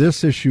over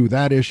this issue,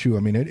 that issue. I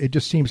mean, it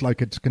just seems like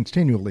it's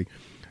continually.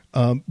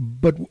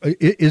 But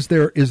is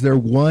there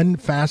one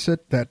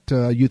facet that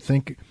you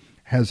think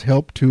has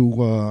helped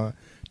to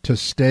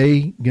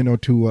stay,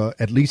 to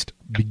at least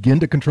begin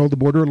to control the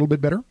border a little bit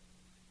better?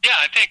 Yeah,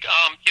 I think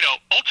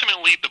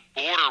ultimately the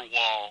border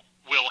wall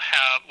will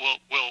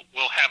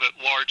have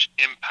a large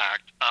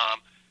impact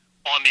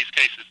on these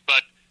cases,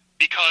 but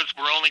because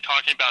we're only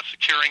talking about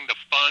securing the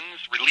funds,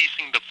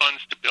 releasing the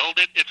funds to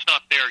build it, it's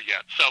not there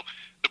yet. So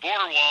the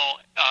border wall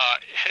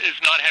is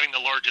not having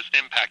the largest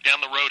impact. Down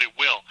the road, it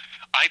will.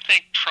 I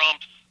think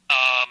Trump's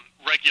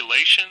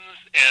regulations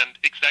and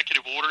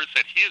executive orders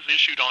that he has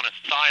issued on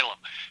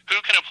asylum, who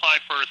can apply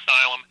for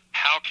asylum,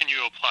 how can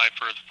you apply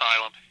for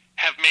asylum,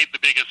 have made the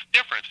biggest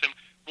difference. And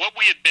what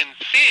we had been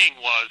seeing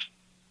was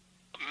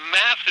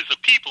masses of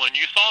people, and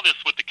you saw this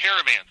with the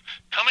caravans,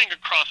 coming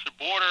across the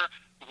border.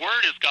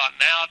 Word has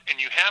gotten out, and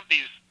you have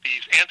these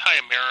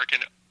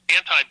anti-American,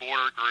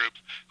 anti-border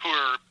groups who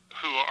are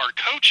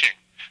coaching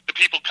the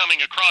people coming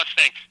across,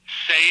 saying,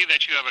 say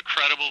that you have a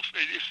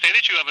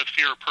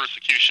fear of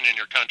persecution in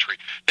your country,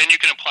 then you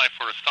can apply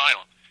for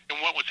asylum.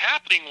 And what was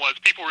happening was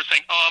people were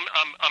saying,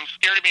 I'm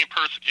scared of being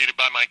persecuted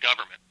by my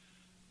government.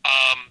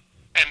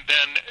 And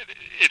then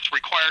it's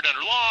required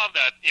under law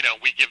that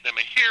we give them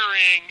a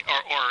hearing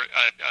or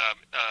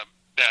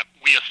that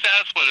we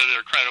assess whether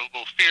their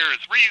credible fear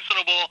is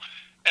reasonable.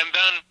 And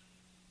then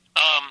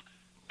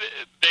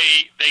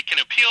they can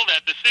appeal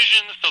that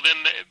decision. So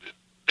then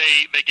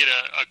they get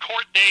a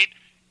court date,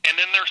 and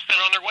then they're sent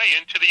on their way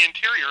into the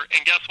interior.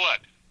 And guess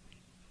what?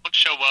 Don't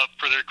show up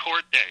for their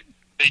court date.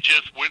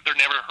 They're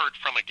never heard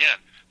from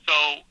again.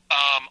 So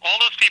all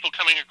those people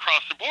coming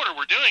across the border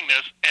were doing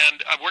this,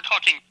 and we're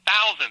talking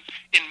thousands.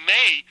 In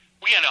May,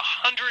 we had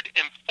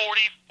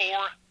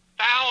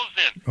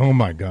 144,000. Oh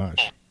my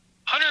gosh!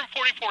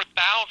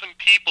 144,000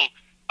 people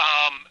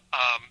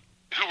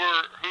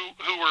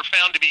who were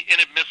found to be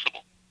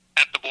inadmissible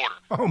at the border.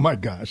 Oh my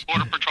gosh!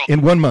 Border Patrol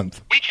in 1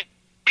 month. We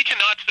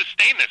cannot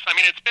sustain this. I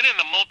mean, it's been in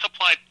the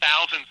multiplied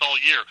thousands all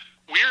year.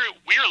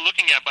 We're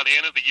looking at, by the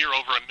end of the year,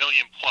 over 1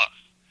 million plus.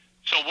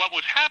 So what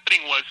was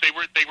happening was they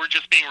were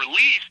just being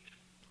released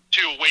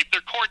to await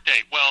their court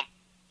date. Well,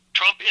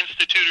 Trump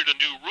instituted a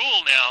new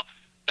rule now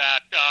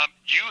that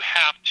you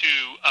have to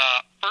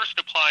first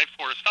apply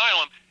for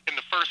asylum in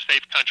the first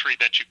safe country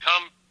that you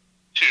come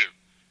to.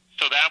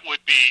 So that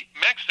would be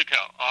Mexico.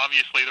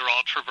 Obviously, they're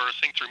all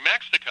traversing through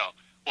Mexico.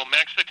 Well,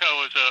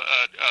 Mexico is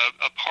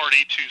a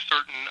party to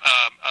certain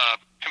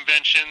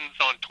conventions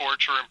on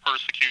torture and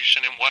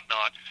persecution and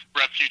whatnot,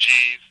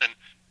 refugees, and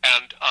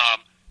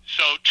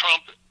so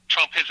Trump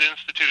has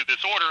instituted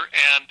this order,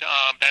 and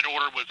that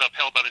order was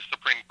upheld by the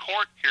Supreme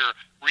Court here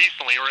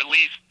recently, or at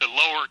least the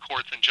lower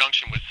court's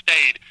injunction was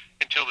stayed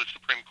until the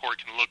Supreme Court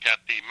can look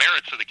at the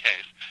merits of the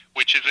case,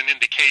 which is an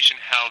indication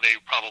how they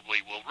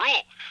probably will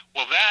rule.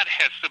 Well, that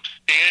has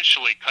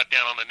substantially cut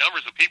down on the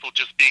numbers of people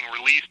just being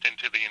released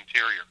into the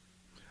interior.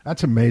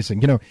 That's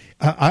amazing. You know,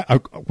 I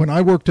when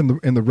I worked in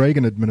the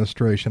Reagan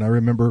administration, I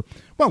remember,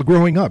 well,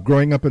 growing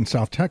up in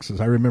South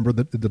Texas, I remember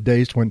the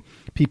days when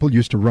people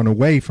used to run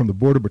away from the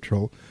Border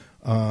Patrol.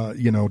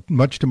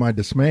 Much to my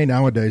dismay,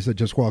 nowadays they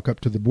just walk up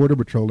to the Border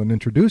Patrol and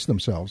introduce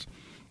themselves.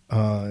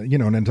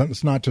 And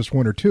it's not just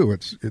one or two;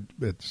 it's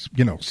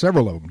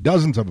several of them,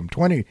 dozens of them,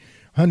 20,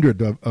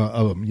 100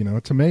 of them. You know,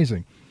 it's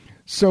amazing.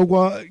 So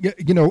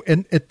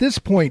and at this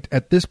point,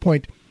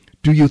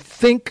 do you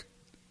think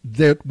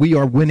that we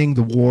are winning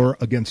the war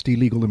against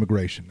illegal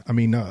immigration? I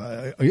mean,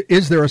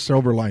 is there a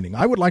silver lining?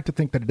 I would like to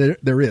think that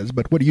there is,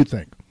 but what do you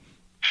think?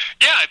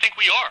 Yeah, I think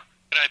we are.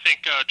 And I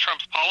think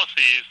Trump's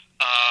policies,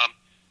 and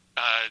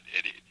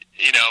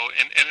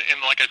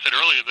like I said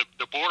earlier,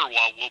 the border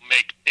wall will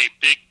make a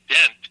big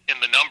dent in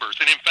the numbers.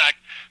 And in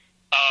fact,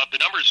 the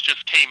numbers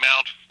just came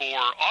out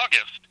for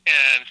August,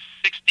 and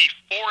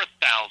 64,000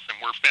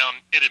 were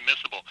found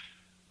inadmissible.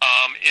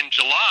 In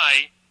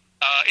July,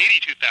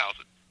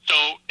 82,000. So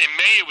in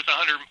May it was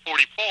 144,000,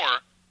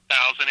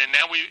 and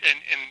now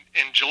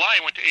in July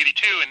it went to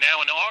 82, and now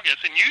in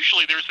August. And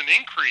usually there's an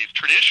increase.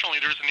 Traditionally,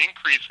 there's an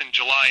increase in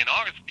July and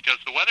August because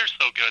the weather's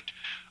so good.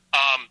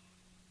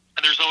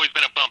 And there's always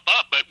been a bump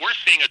up, but we're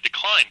seeing a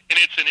decline,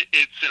 and it's a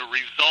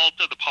result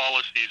of the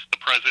policies the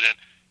president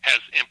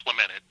has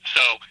implemented.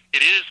 So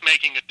it is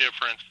making a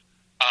difference.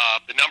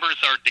 The numbers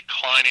are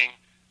declining.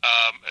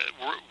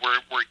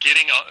 We're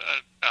getting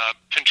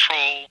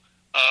control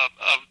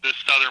of the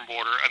southern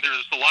border. And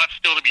there's a lot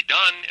still to be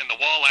done, and the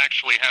wall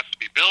actually has to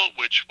be built,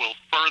 which will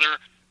further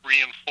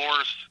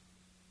reinforce,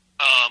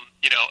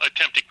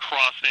 attempted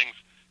crossings,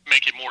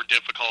 make it more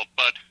difficult.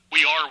 But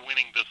we are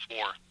winning this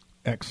war.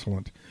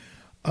 Excellent.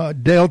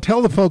 Dale,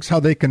 tell the folks how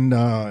they can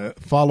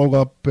follow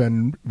up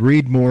and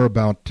read more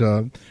about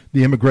the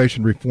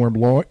Immigration Reform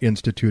Law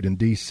Institute in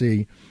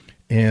D.C.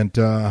 and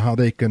how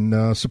they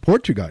can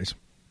support you guys.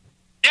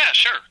 Yeah,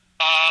 sure.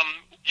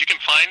 You can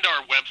find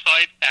our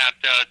website at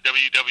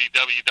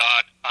www.irli.org,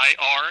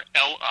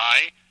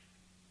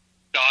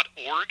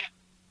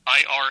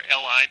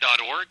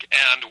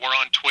 and we're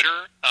on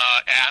Twitter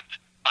at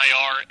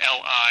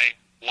IRLI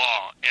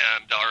Law,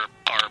 and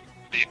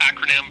the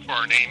acronym for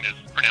our name is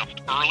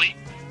pronounced Early,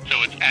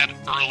 so it's at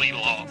Early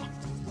Law.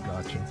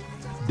 Gotcha.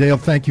 Dale,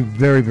 thank you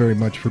very, very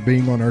much for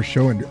being on our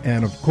show,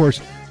 and of course,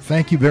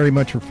 thank you very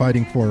much for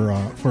fighting for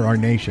our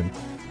nation,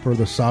 for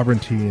the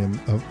sovereignty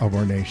of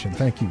our nation.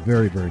 Thank you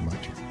very, very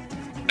much.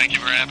 Thank you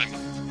for having me.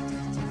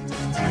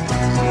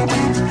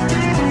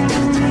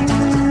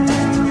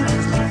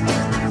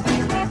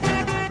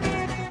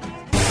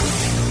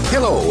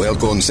 Hello, El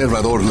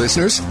Conservador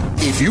listeners.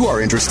 If you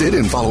are interested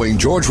in following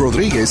George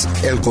Rodriguez,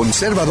 El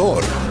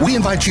Conservador, we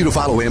invite you to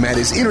follow him at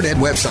his internet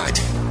website,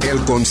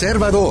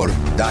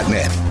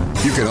 elconservador.net.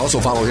 You can also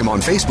follow him on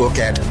Facebook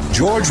at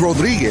George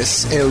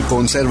Rodriguez El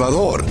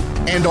Conservador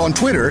and on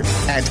Twitter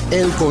at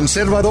El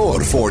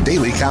Conservador for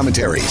daily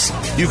commentaries.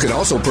 You can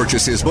also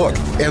purchase his book,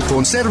 El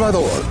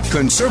Conservador,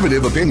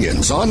 Conservative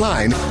Opinions,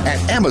 online at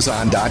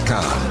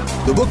Amazon.com.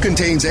 The book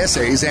contains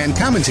essays and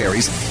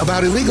commentaries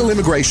about illegal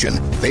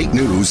immigration, fake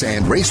news,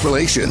 and race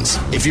relations.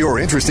 If you are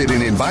interested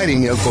in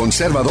inviting El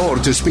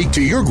Conservador to speak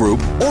to your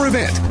group or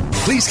event,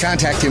 please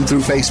contact him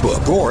through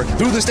Facebook or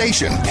through the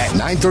station at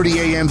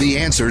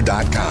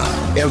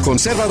 930amtheanswer.com. El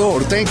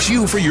Conservador thanks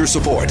you for your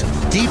support.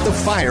 Keep the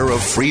fire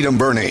of freedom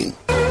burning.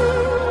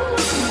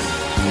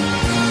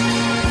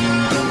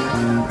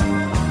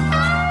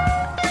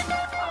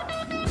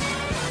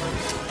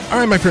 All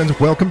right, my friends,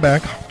 welcome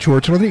back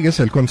George Rodriguez,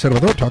 El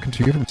Conservador, talking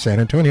to you from San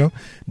Antonio,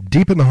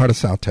 deep in the heart of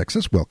South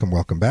Texas.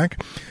 Welcome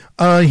back.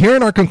 Here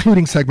in our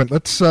concluding segment,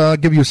 let's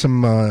give you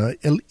some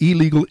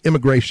illegal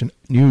immigration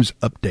news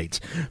updates.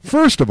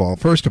 First of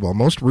all,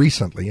 most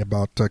recently,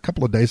 about a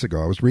couple of days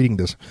ago, I was reading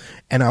this,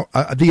 and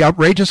the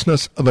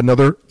outrageousness of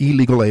another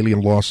illegal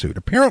alien lawsuit.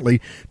 Apparently,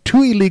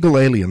 2 illegal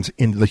aliens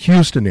in the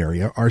Houston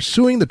area are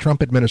suing the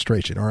Trump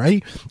administration. All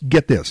right,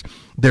 get this.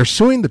 They're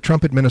suing the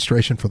Trump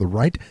administration for the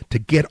right to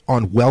get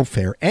on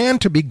welfare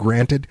and to be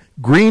granted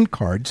green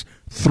cards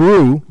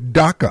through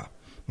DACA.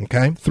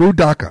 Okay, through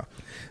DACA.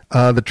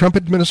 The Trump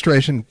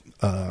administration,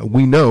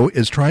 we know,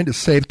 is trying to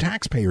save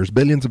taxpayers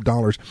billions of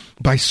dollars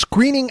by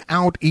screening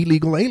out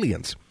illegal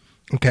aliens.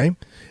 Okay?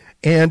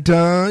 And,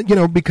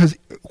 because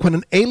when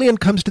an alien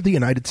comes to the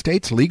United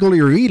States, legally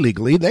or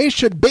illegally, they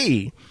should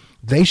be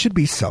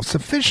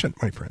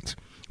self-sufficient, my friends.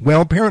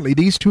 Well, apparently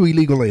these 2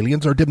 illegal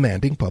aliens are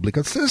demanding public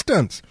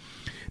assistance.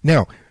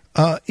 Now,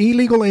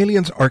 illegal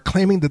aliens are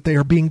claiming that they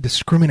are being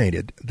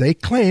discriminated. They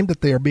claim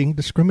that they are being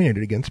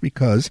discriminated against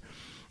because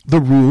the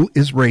rule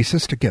is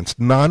racist against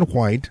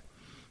non-white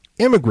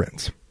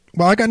immigrants.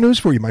 Well, I got news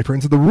for you, my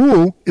friends. The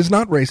rule is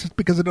not racist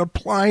because it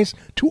applies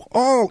to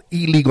all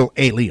illegal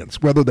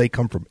aliens, whether they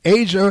come from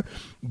Asia,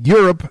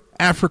 Europe,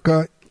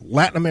 Africa,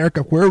 Latin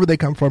America, wherever they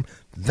come from.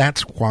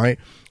 That's why,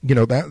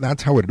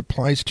 that's how it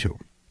applies to.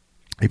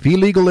 If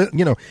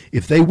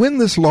if they win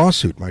this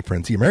lawsuit, my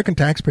friends, the American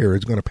taxpayer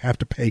is going to have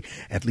to pay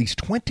at least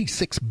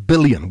 $26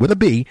 billion, with a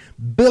B,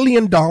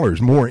 $billion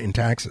more in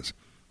taxes.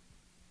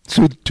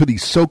 So to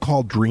these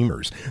so-called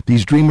dreamers,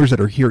 these dreamers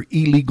that are here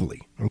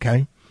illegally,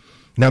 okay?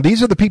 Now, these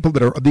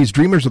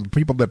dreamers are the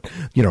people that,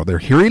 they're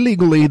here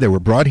illegally, they were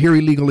brought here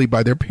illegally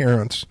by their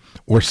parents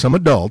or some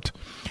adult,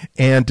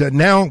 and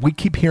now we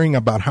keep hearing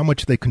about how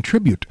much they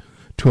contribute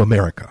to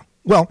America.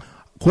 Well,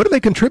 what are they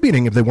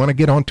contributing if they want to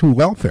get onto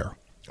welfare?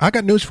 I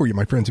got news for you,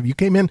 my friends. If you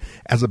came in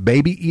as a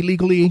baby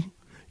illegally,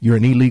 you're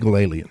an illegal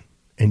alien,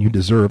 and you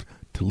deserve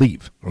to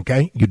leave,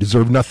 okay? You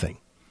deserve nothing,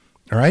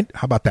 all right?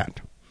 How about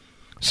that?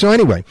 So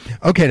anyway,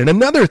 okay, and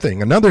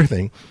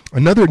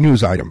another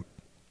news item.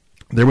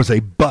 There was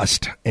a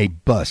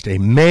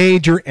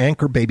major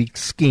anchor baby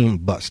scheme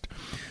bust,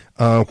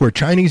 where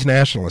Chinese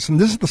nationalists, and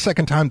this is the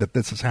second time that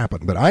this has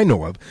happened, but I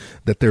know of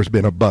that there's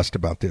been a bust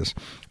about this.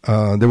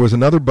 There was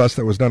another bust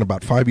that was done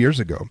about 5 years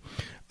ago.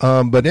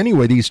 But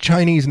anyway, these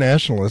Chinese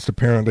nationalists,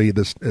 apparently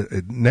this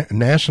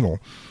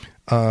national,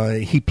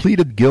 he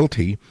pleaded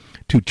guilty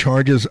to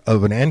charges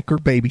of an anchor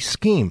baby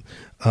scheme,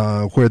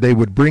 where they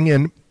would bring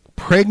in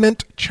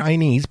pregnant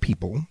Chinese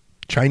people,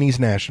 Chinese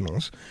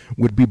nationals,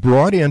 would be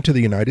brought into the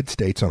United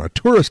States on a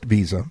tourist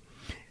visa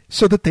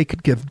so that they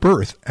could give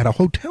birth at a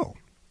hotel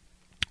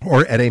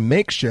or at a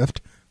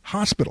makeshift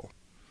hospital.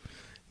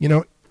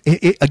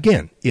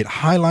 It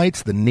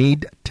highlights the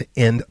need to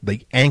end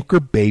the anchor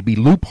baby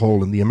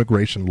loophole in the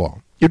immigration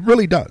law. It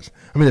really does.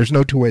 I mean, there's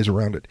no 2 ways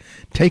around it.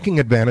 Taking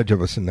advantage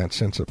of us in that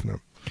sense of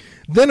them.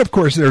 Then, of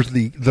course, there's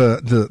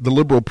the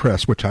liberal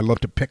press, which I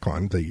love to pick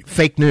on, the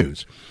fake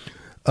news.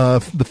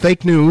 The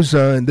fake news,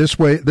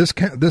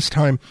 this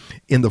time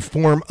in the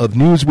form of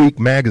Newsweek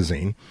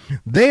magazine,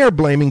 they are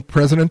blaming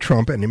President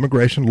Trump and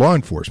immigration law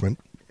enforcement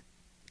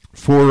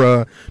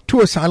for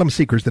 2 asylum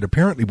seekers that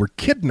apparently were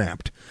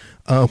kidnapped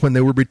when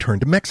they were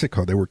returned to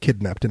Mexico. They were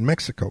kidnapped in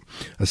Mexico.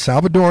 A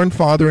Salvadoran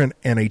father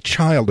and a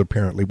child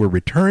apparently were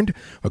returned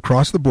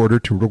across the border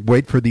to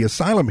wait for the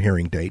asylum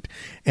hearing date,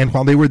 and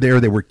while they were there,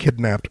 they were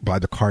kidnapped by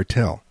the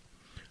cartel.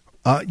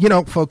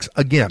 Folks,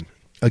 again,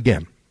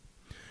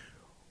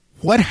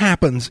 what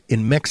happens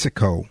in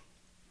Mexico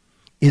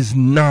is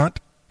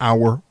not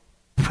our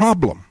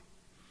problem.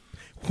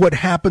 What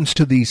happens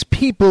to these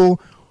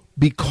people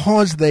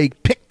because they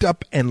picked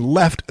up and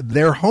left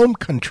their home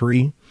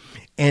country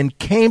and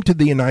came to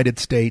the United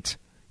States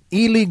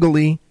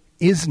illegally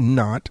is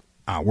not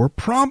our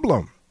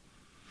problem.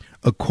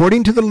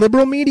 According to the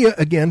liberal media,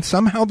 again,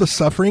 somehow the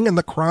suffering and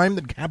the crime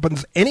that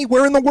happens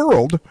anywhere in the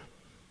world,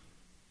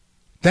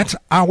 that's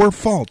our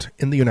fault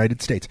in the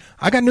United States.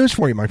 I got news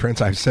for you, my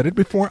friends. I've said it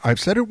before.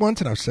 I've said it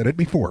once, and I've said it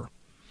before.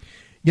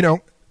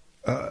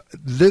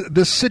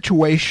 This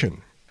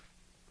situation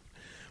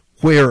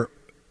where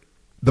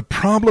the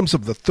problems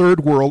of the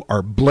third world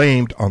are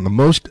blamed on the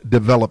most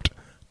developed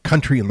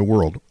country in the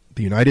world,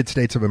 the United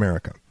States of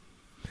America,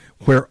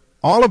 where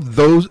all of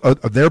those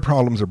of their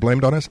problems are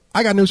blamed on us,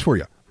 I got news for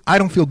you. I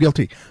don't feel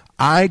guilty.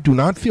 I do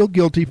not feel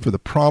guilty for the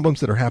problems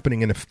that are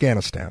happening in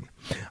Afghanistan.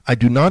 I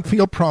do not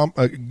feel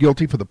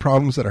guilty for the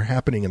problems that are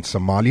happening in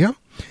Somalia.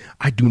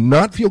 I do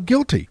not feel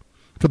guilty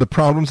for the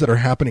problems that are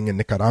happening in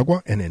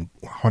Nicaragua and in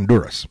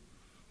Honduras.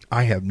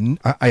 I have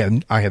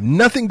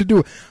nothing to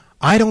do.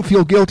 I don't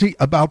feel guilty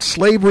about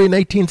slavery in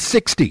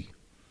 1860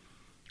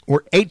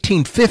 or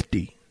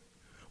 1850.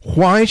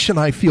 Why should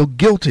I feel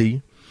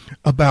guilty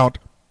about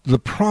the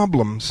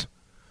problems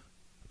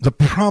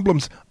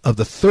of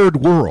the third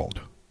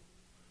world?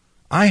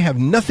 I have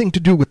nothing to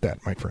do with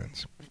that, my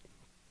friends.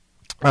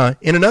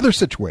 In another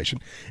situation,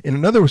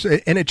 and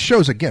it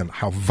shows again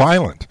how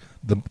violent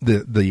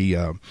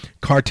the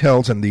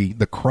cartels and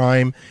the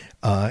crime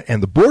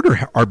and the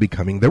border are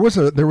becoming. There was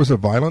a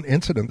violent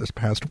incident this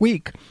past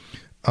week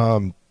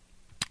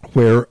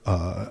where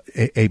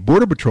a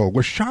border patrol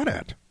was shot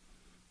at.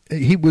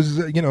 He was,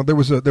 there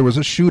was a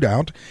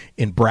shootout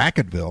in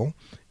Brackettville,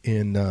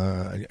 in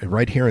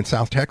right here in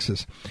South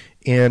Texas,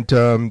 and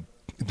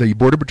the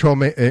border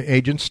patrol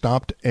agent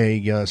stopped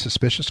a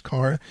suspicious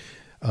car.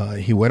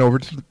 He went over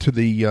to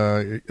the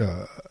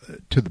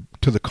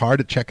car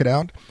to check it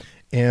out,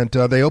 and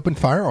they opened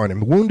fire on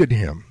him,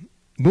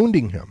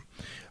 wounding him.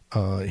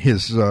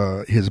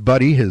 His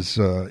buddy,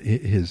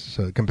 his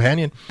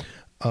companion,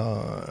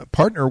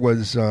 partner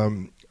was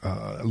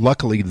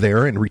luckily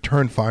there and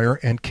returned fire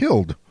and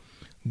killed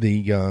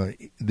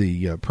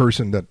the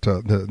person that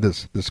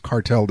this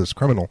cartel, this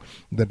criminal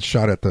that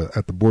shot at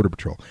the border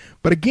patrol.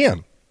 But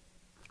again,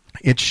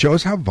 it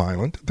shows how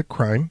violent the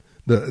crime,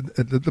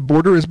 the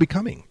border is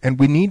becoming, and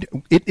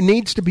it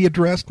needs to be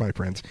addressed, my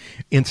friends.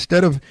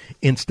 Instead of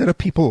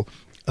people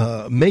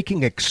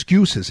making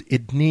excuses,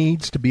 it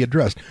needs to be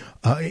addressed.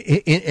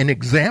 An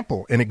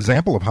example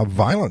of how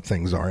violent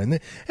things are, and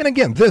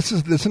again, this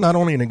is not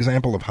only an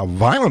example of how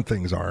violent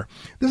things are.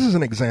 This is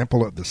an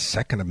example of the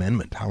Second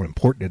Amendment, how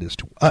important it is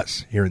to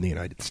us here in the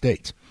United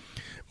States.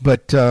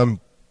 But the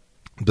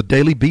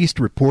Daily Beast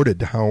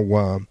reported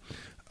how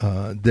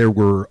there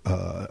were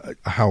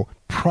how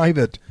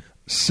private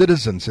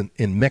citizens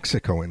in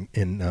Mexico,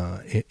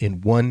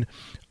 in one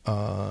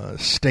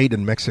state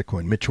in Mexico,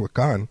 in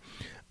Michoacan,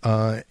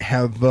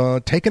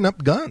 have taken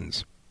up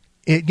guns.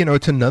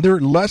 It's another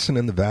lesson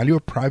in the value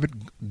of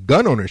private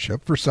gun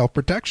ownership for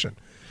self-protection.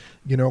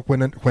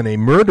 When a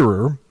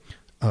murderer,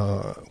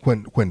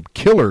 when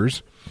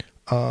killers,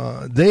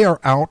 they are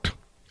out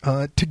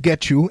to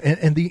get you,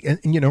 and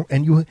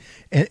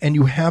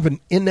you have an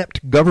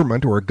inept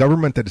government, or a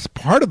government that is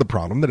part of the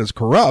problem, that is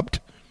corrupt,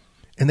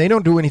 and they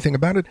don't do anything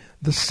about it.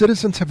 The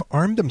citizens have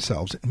armed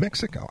themselves in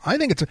Mexico. I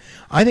think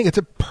it's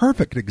a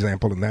perfect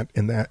example in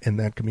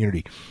that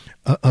community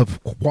of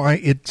why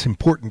it's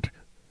important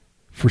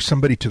for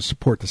somebody to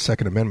support the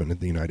Second Amendment in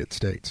the United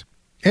States.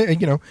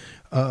 And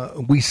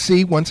we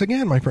see once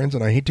again, my friends,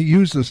 and I hate to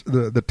use this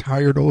the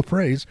tired old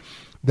phrase,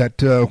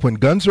 that when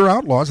guns are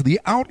outlaws, the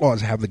outlaws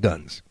have the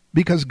guns,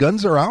 because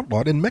guns are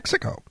outlawed in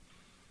Mexico.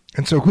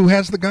 And so who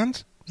has the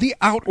guns? The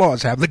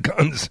outlaws have the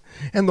guns.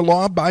 And the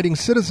law-abiding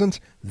citizens,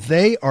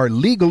 they are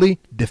legally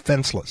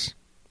defenseless.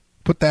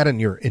 Put that in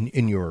your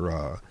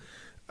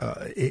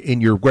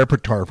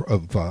repertoire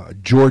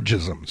of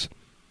Georgisms.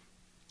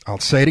 I'll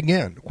say it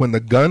again. When the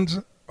guns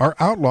are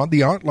outlawed,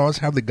 the outlaws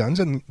have the guns,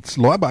 and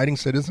law-abiding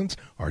citizens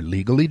are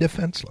legally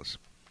defenseless.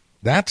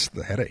 That's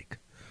the headache.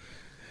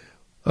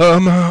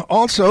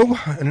 Also,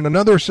 in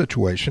another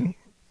situation,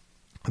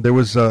 there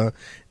was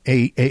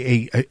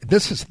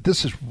this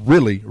is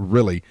really,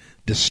 really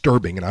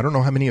disturbing, and I don't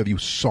know how many of you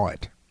saw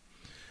it,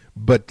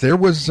 but there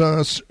was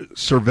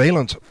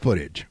surveillance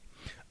footage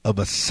of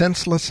a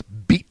senseless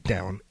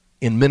beatdown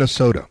in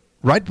Minnesota,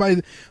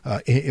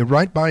 in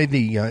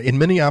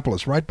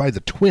Minneapolis, right by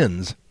the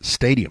Twins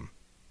stadium,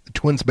 the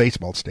Twins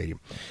baseball stadium.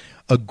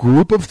 A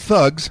group of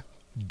thugs,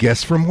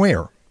 guess from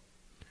where?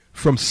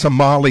 From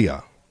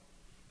Somalia.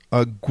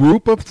 A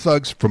group of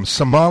thugs from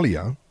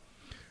Somalia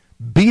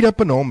beat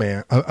up an old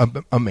man,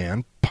 a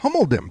man,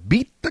 pummeled him,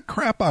 beat the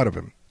crap out of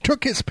him,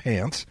 took his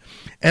pants,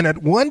 and at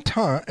one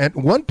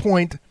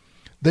point,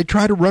 they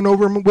tried to run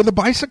over him with a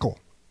bicycle.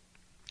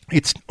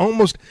 It's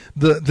almost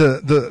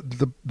the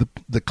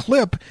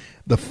clip,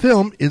 the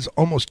film is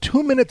almost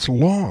 2 minutes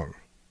long,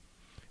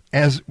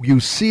 as you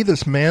see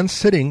this man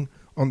sitting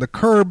on the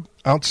curb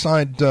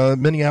outside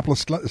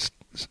Minneapolis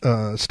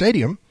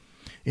Stadium,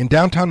 in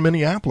downtown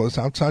Minneapolis,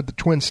 outside the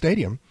Twin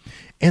Stadium,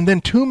 and then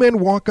two men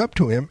walk up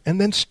to him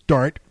and then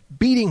start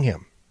beating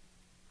him.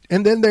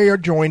 And then they are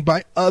joined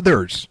by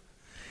others.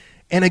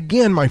 And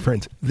again, my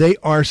friends, they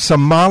are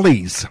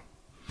Somalis.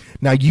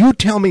 Now, you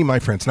tell me, my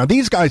friends, now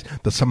these guys,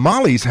 the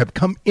Somalis, have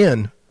come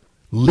in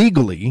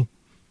legally,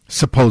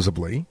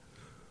 supposedly,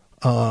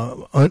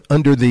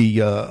 under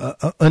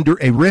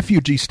a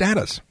refugee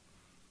status.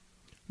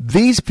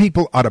 These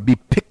people ought to be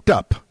picked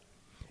up,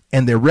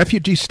 and their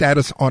refugee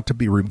status ought to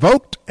be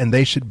revoked, and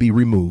they should be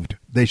removed.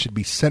 They should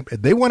be sent.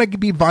 If they want to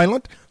be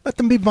violent, let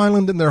them be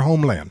violent in their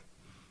homeland.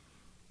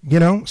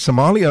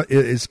 Somalia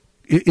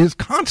is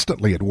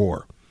constantly at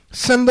war.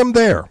 Send them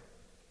there.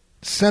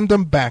 Send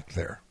them back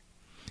there.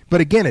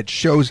 But again, it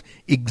shows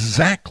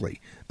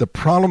exactly the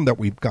problem that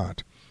we've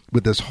got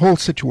with this whole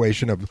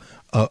situation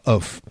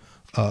of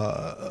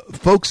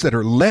folks that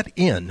are let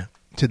in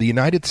to the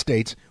United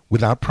States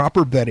without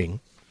proper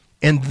vetting,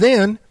 and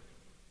then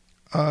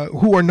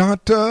who are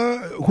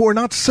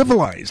not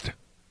civilized.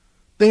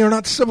 They are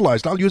not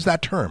civilized. I'll use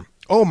that term.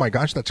 Oh my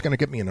gosh, that's going to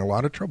get me in a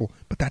lot of trouble.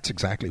 But that's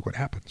exactly what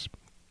happens.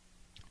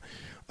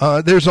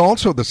 There's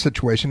also the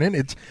situation, and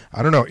it's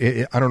I don't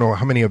know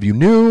how many of you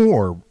knew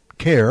or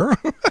care,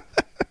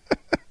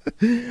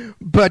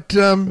 but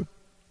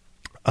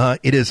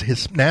It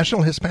is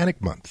National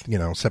Hispanic Month,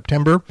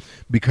 September,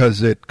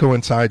 because it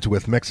coincides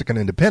with Mexican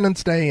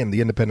Independence Day and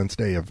the Independence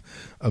Day of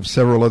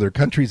several other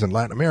countries in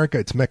Latin America.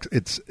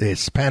 It's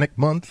Hispanic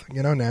Month,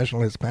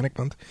 National Hispanic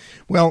Month.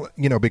 Well,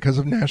 because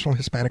of National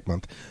Hispanic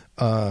Month,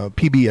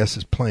 PBS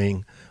is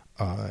playing,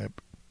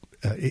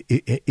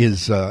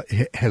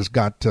 has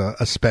got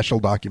a special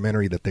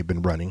documentary that they've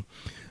been running,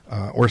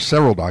 or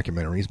several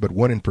documentaries, but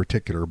one in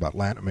particular about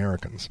Latin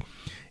Americans.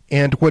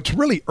 And what's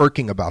really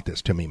irking about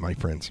this to me, my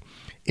friends,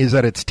 is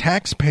that it's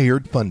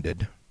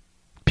taxpayer-funded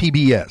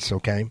PBS,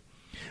 okay?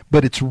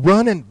 But it's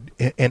run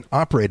and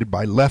operated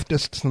by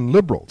leftists and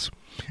liberals.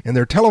 And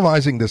they're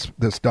televising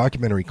this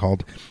documentary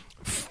called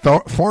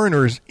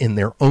Foreigners in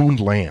Their Own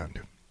Land.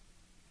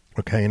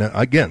 Okay, and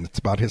again, it's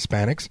about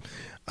Hispanics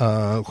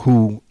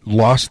who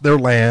lost their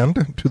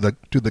land to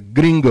the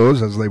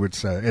gringos,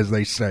 as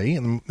they say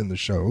in the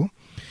show.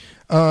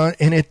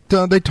 And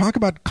they talk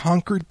about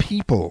conquered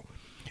people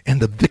and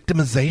the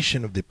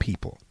victimization of the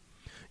people.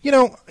 They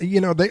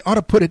ought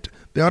to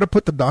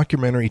put the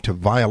documentary to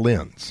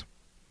violins,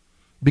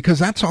 because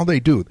that's all they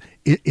do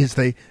is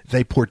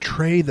they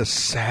portray the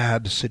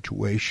sad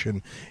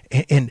situation,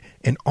 and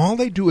all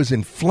they do is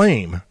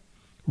inflame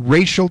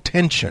racial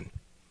tension.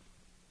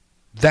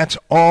 That's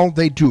all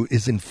they do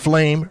is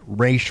inflame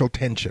racial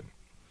tension.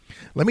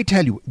 Let me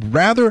tell you,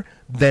 rather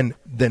than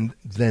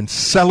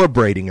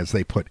celebrating, as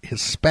they put,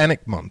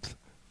 Hispanic Month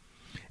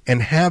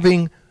and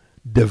having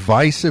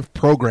divisive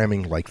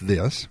programming like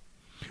this,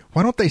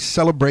 why don't they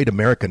celebrate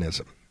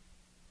Americanism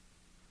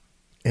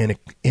and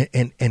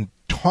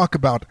talk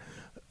about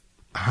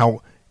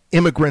how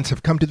immigrants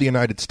have come to the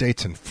United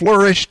States and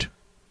flourished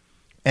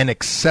and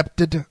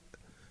accepted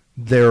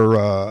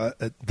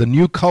the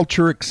new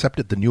culture,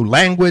 accepted the new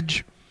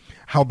language,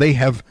 how they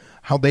have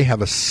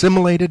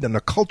assimilated and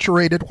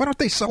acculturated? Why don't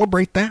they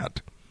celebrate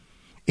that?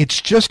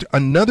 It's just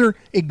another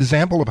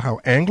example of how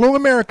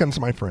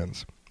Anglo-Americans, my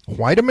friends,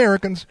 white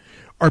Americans,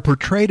 are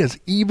portrayed as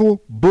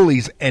evil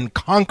bullies and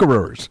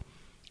conquerors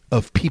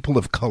of people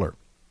of color.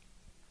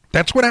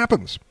 That's what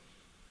happens.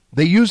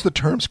 They use the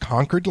terms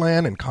conquered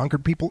land and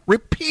conquered people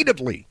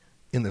repeatedly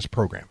in this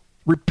program.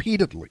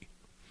 Repeatedly.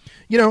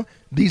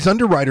 These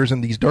underwriters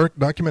in these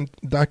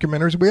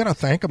documentaries, we ought to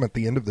thank them at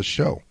the end of the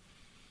show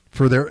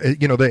for their,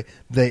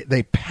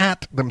 they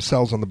pat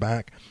themselves on the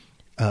back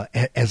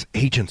as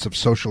agents of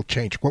social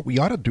change. What we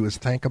ought to do is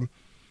thank them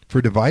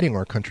for dividing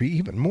our country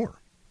even more.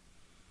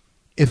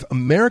 If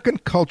American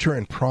culture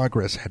and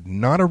progress had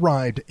not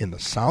arrived in the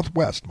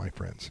Southwest, my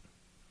friends,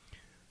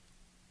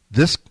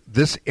 this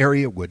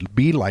area would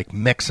be like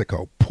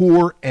Mexico,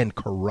 poor and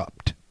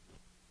corrupt.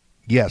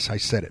 Yes, I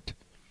said it.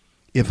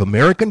 If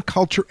American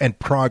culture and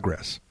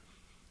progress,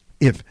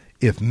 if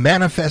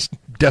manifest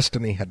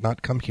destiny had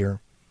not come here,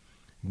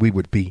 we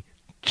would be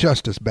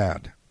just as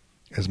bad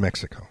as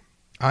Mexico.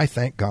 I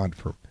thank God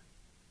for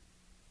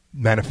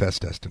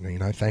manifest destiny,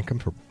 and I thank him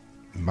for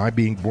my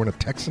being born a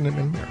Texan in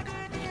America.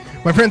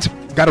 My friends,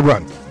 got to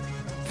run.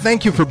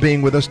 Thank you for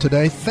being with us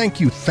today.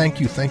 Thank you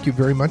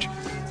very much.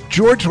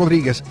 George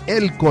Rodriguez,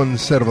 El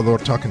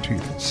Conservador, talking to you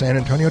from San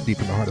Antonio, deep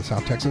in the heart of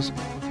South Texas.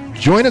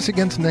 Join us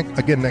again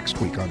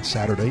next week on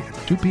Saturday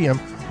at 2 p.m.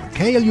 on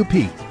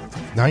KLUP,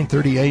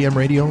 930 a.m.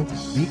 radio,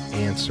 The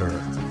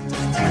Answer.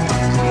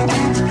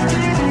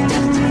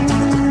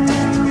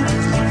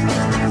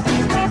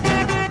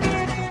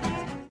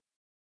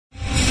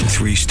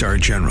 3-star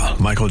General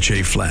Michael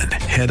J. Flynn,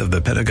 head of the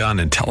Pentagon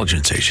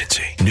Intelligence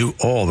Agency, knew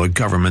all the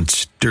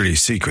government's dirty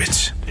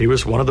secrets. He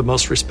was one of the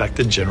most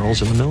respected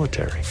generals in the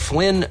military.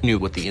 Flynn knew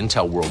what the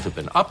intel world had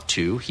been up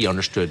to. He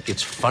understood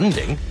its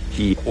funding.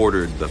 He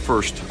ordered the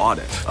first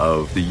audit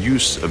of the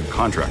use of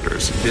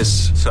contractors.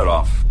 This set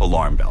off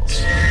alarm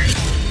bells.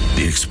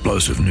 The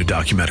explosive new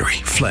documentary,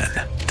 Flynn,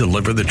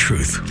 Deliver the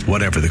Truth,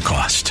 Whatever the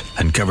Cost,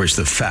 uncovers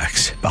the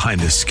facts behind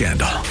this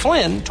scandal.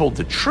 Flynn told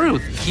the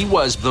truth. He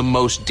was the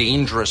most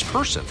dangerous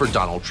person for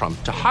Donald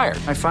Trump to hire.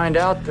 I find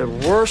out the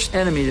worst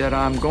enemy that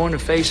I'm going to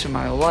face in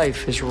my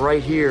life is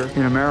right here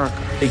in America.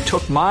 They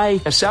took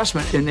my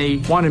assessment and they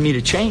wanted me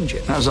to change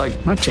it. And I was like,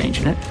 I'm not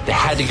changing it. They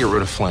had to get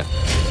rid of Flynn.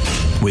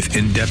 With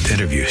in-depth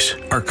interviews,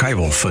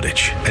 archival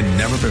footage, and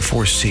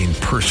never-before-seen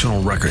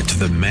personal records of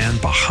the man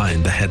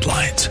behind the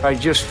headlines. I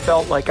just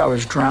felt like I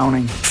was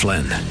drowning.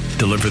 Flynn,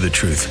 Deliver the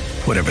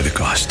Truth, Whatever the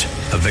Cost.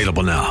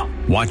 Available now.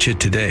 Watch it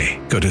today.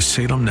 Go to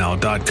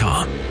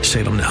salemnow.com.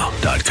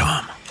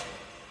 salemnow.com.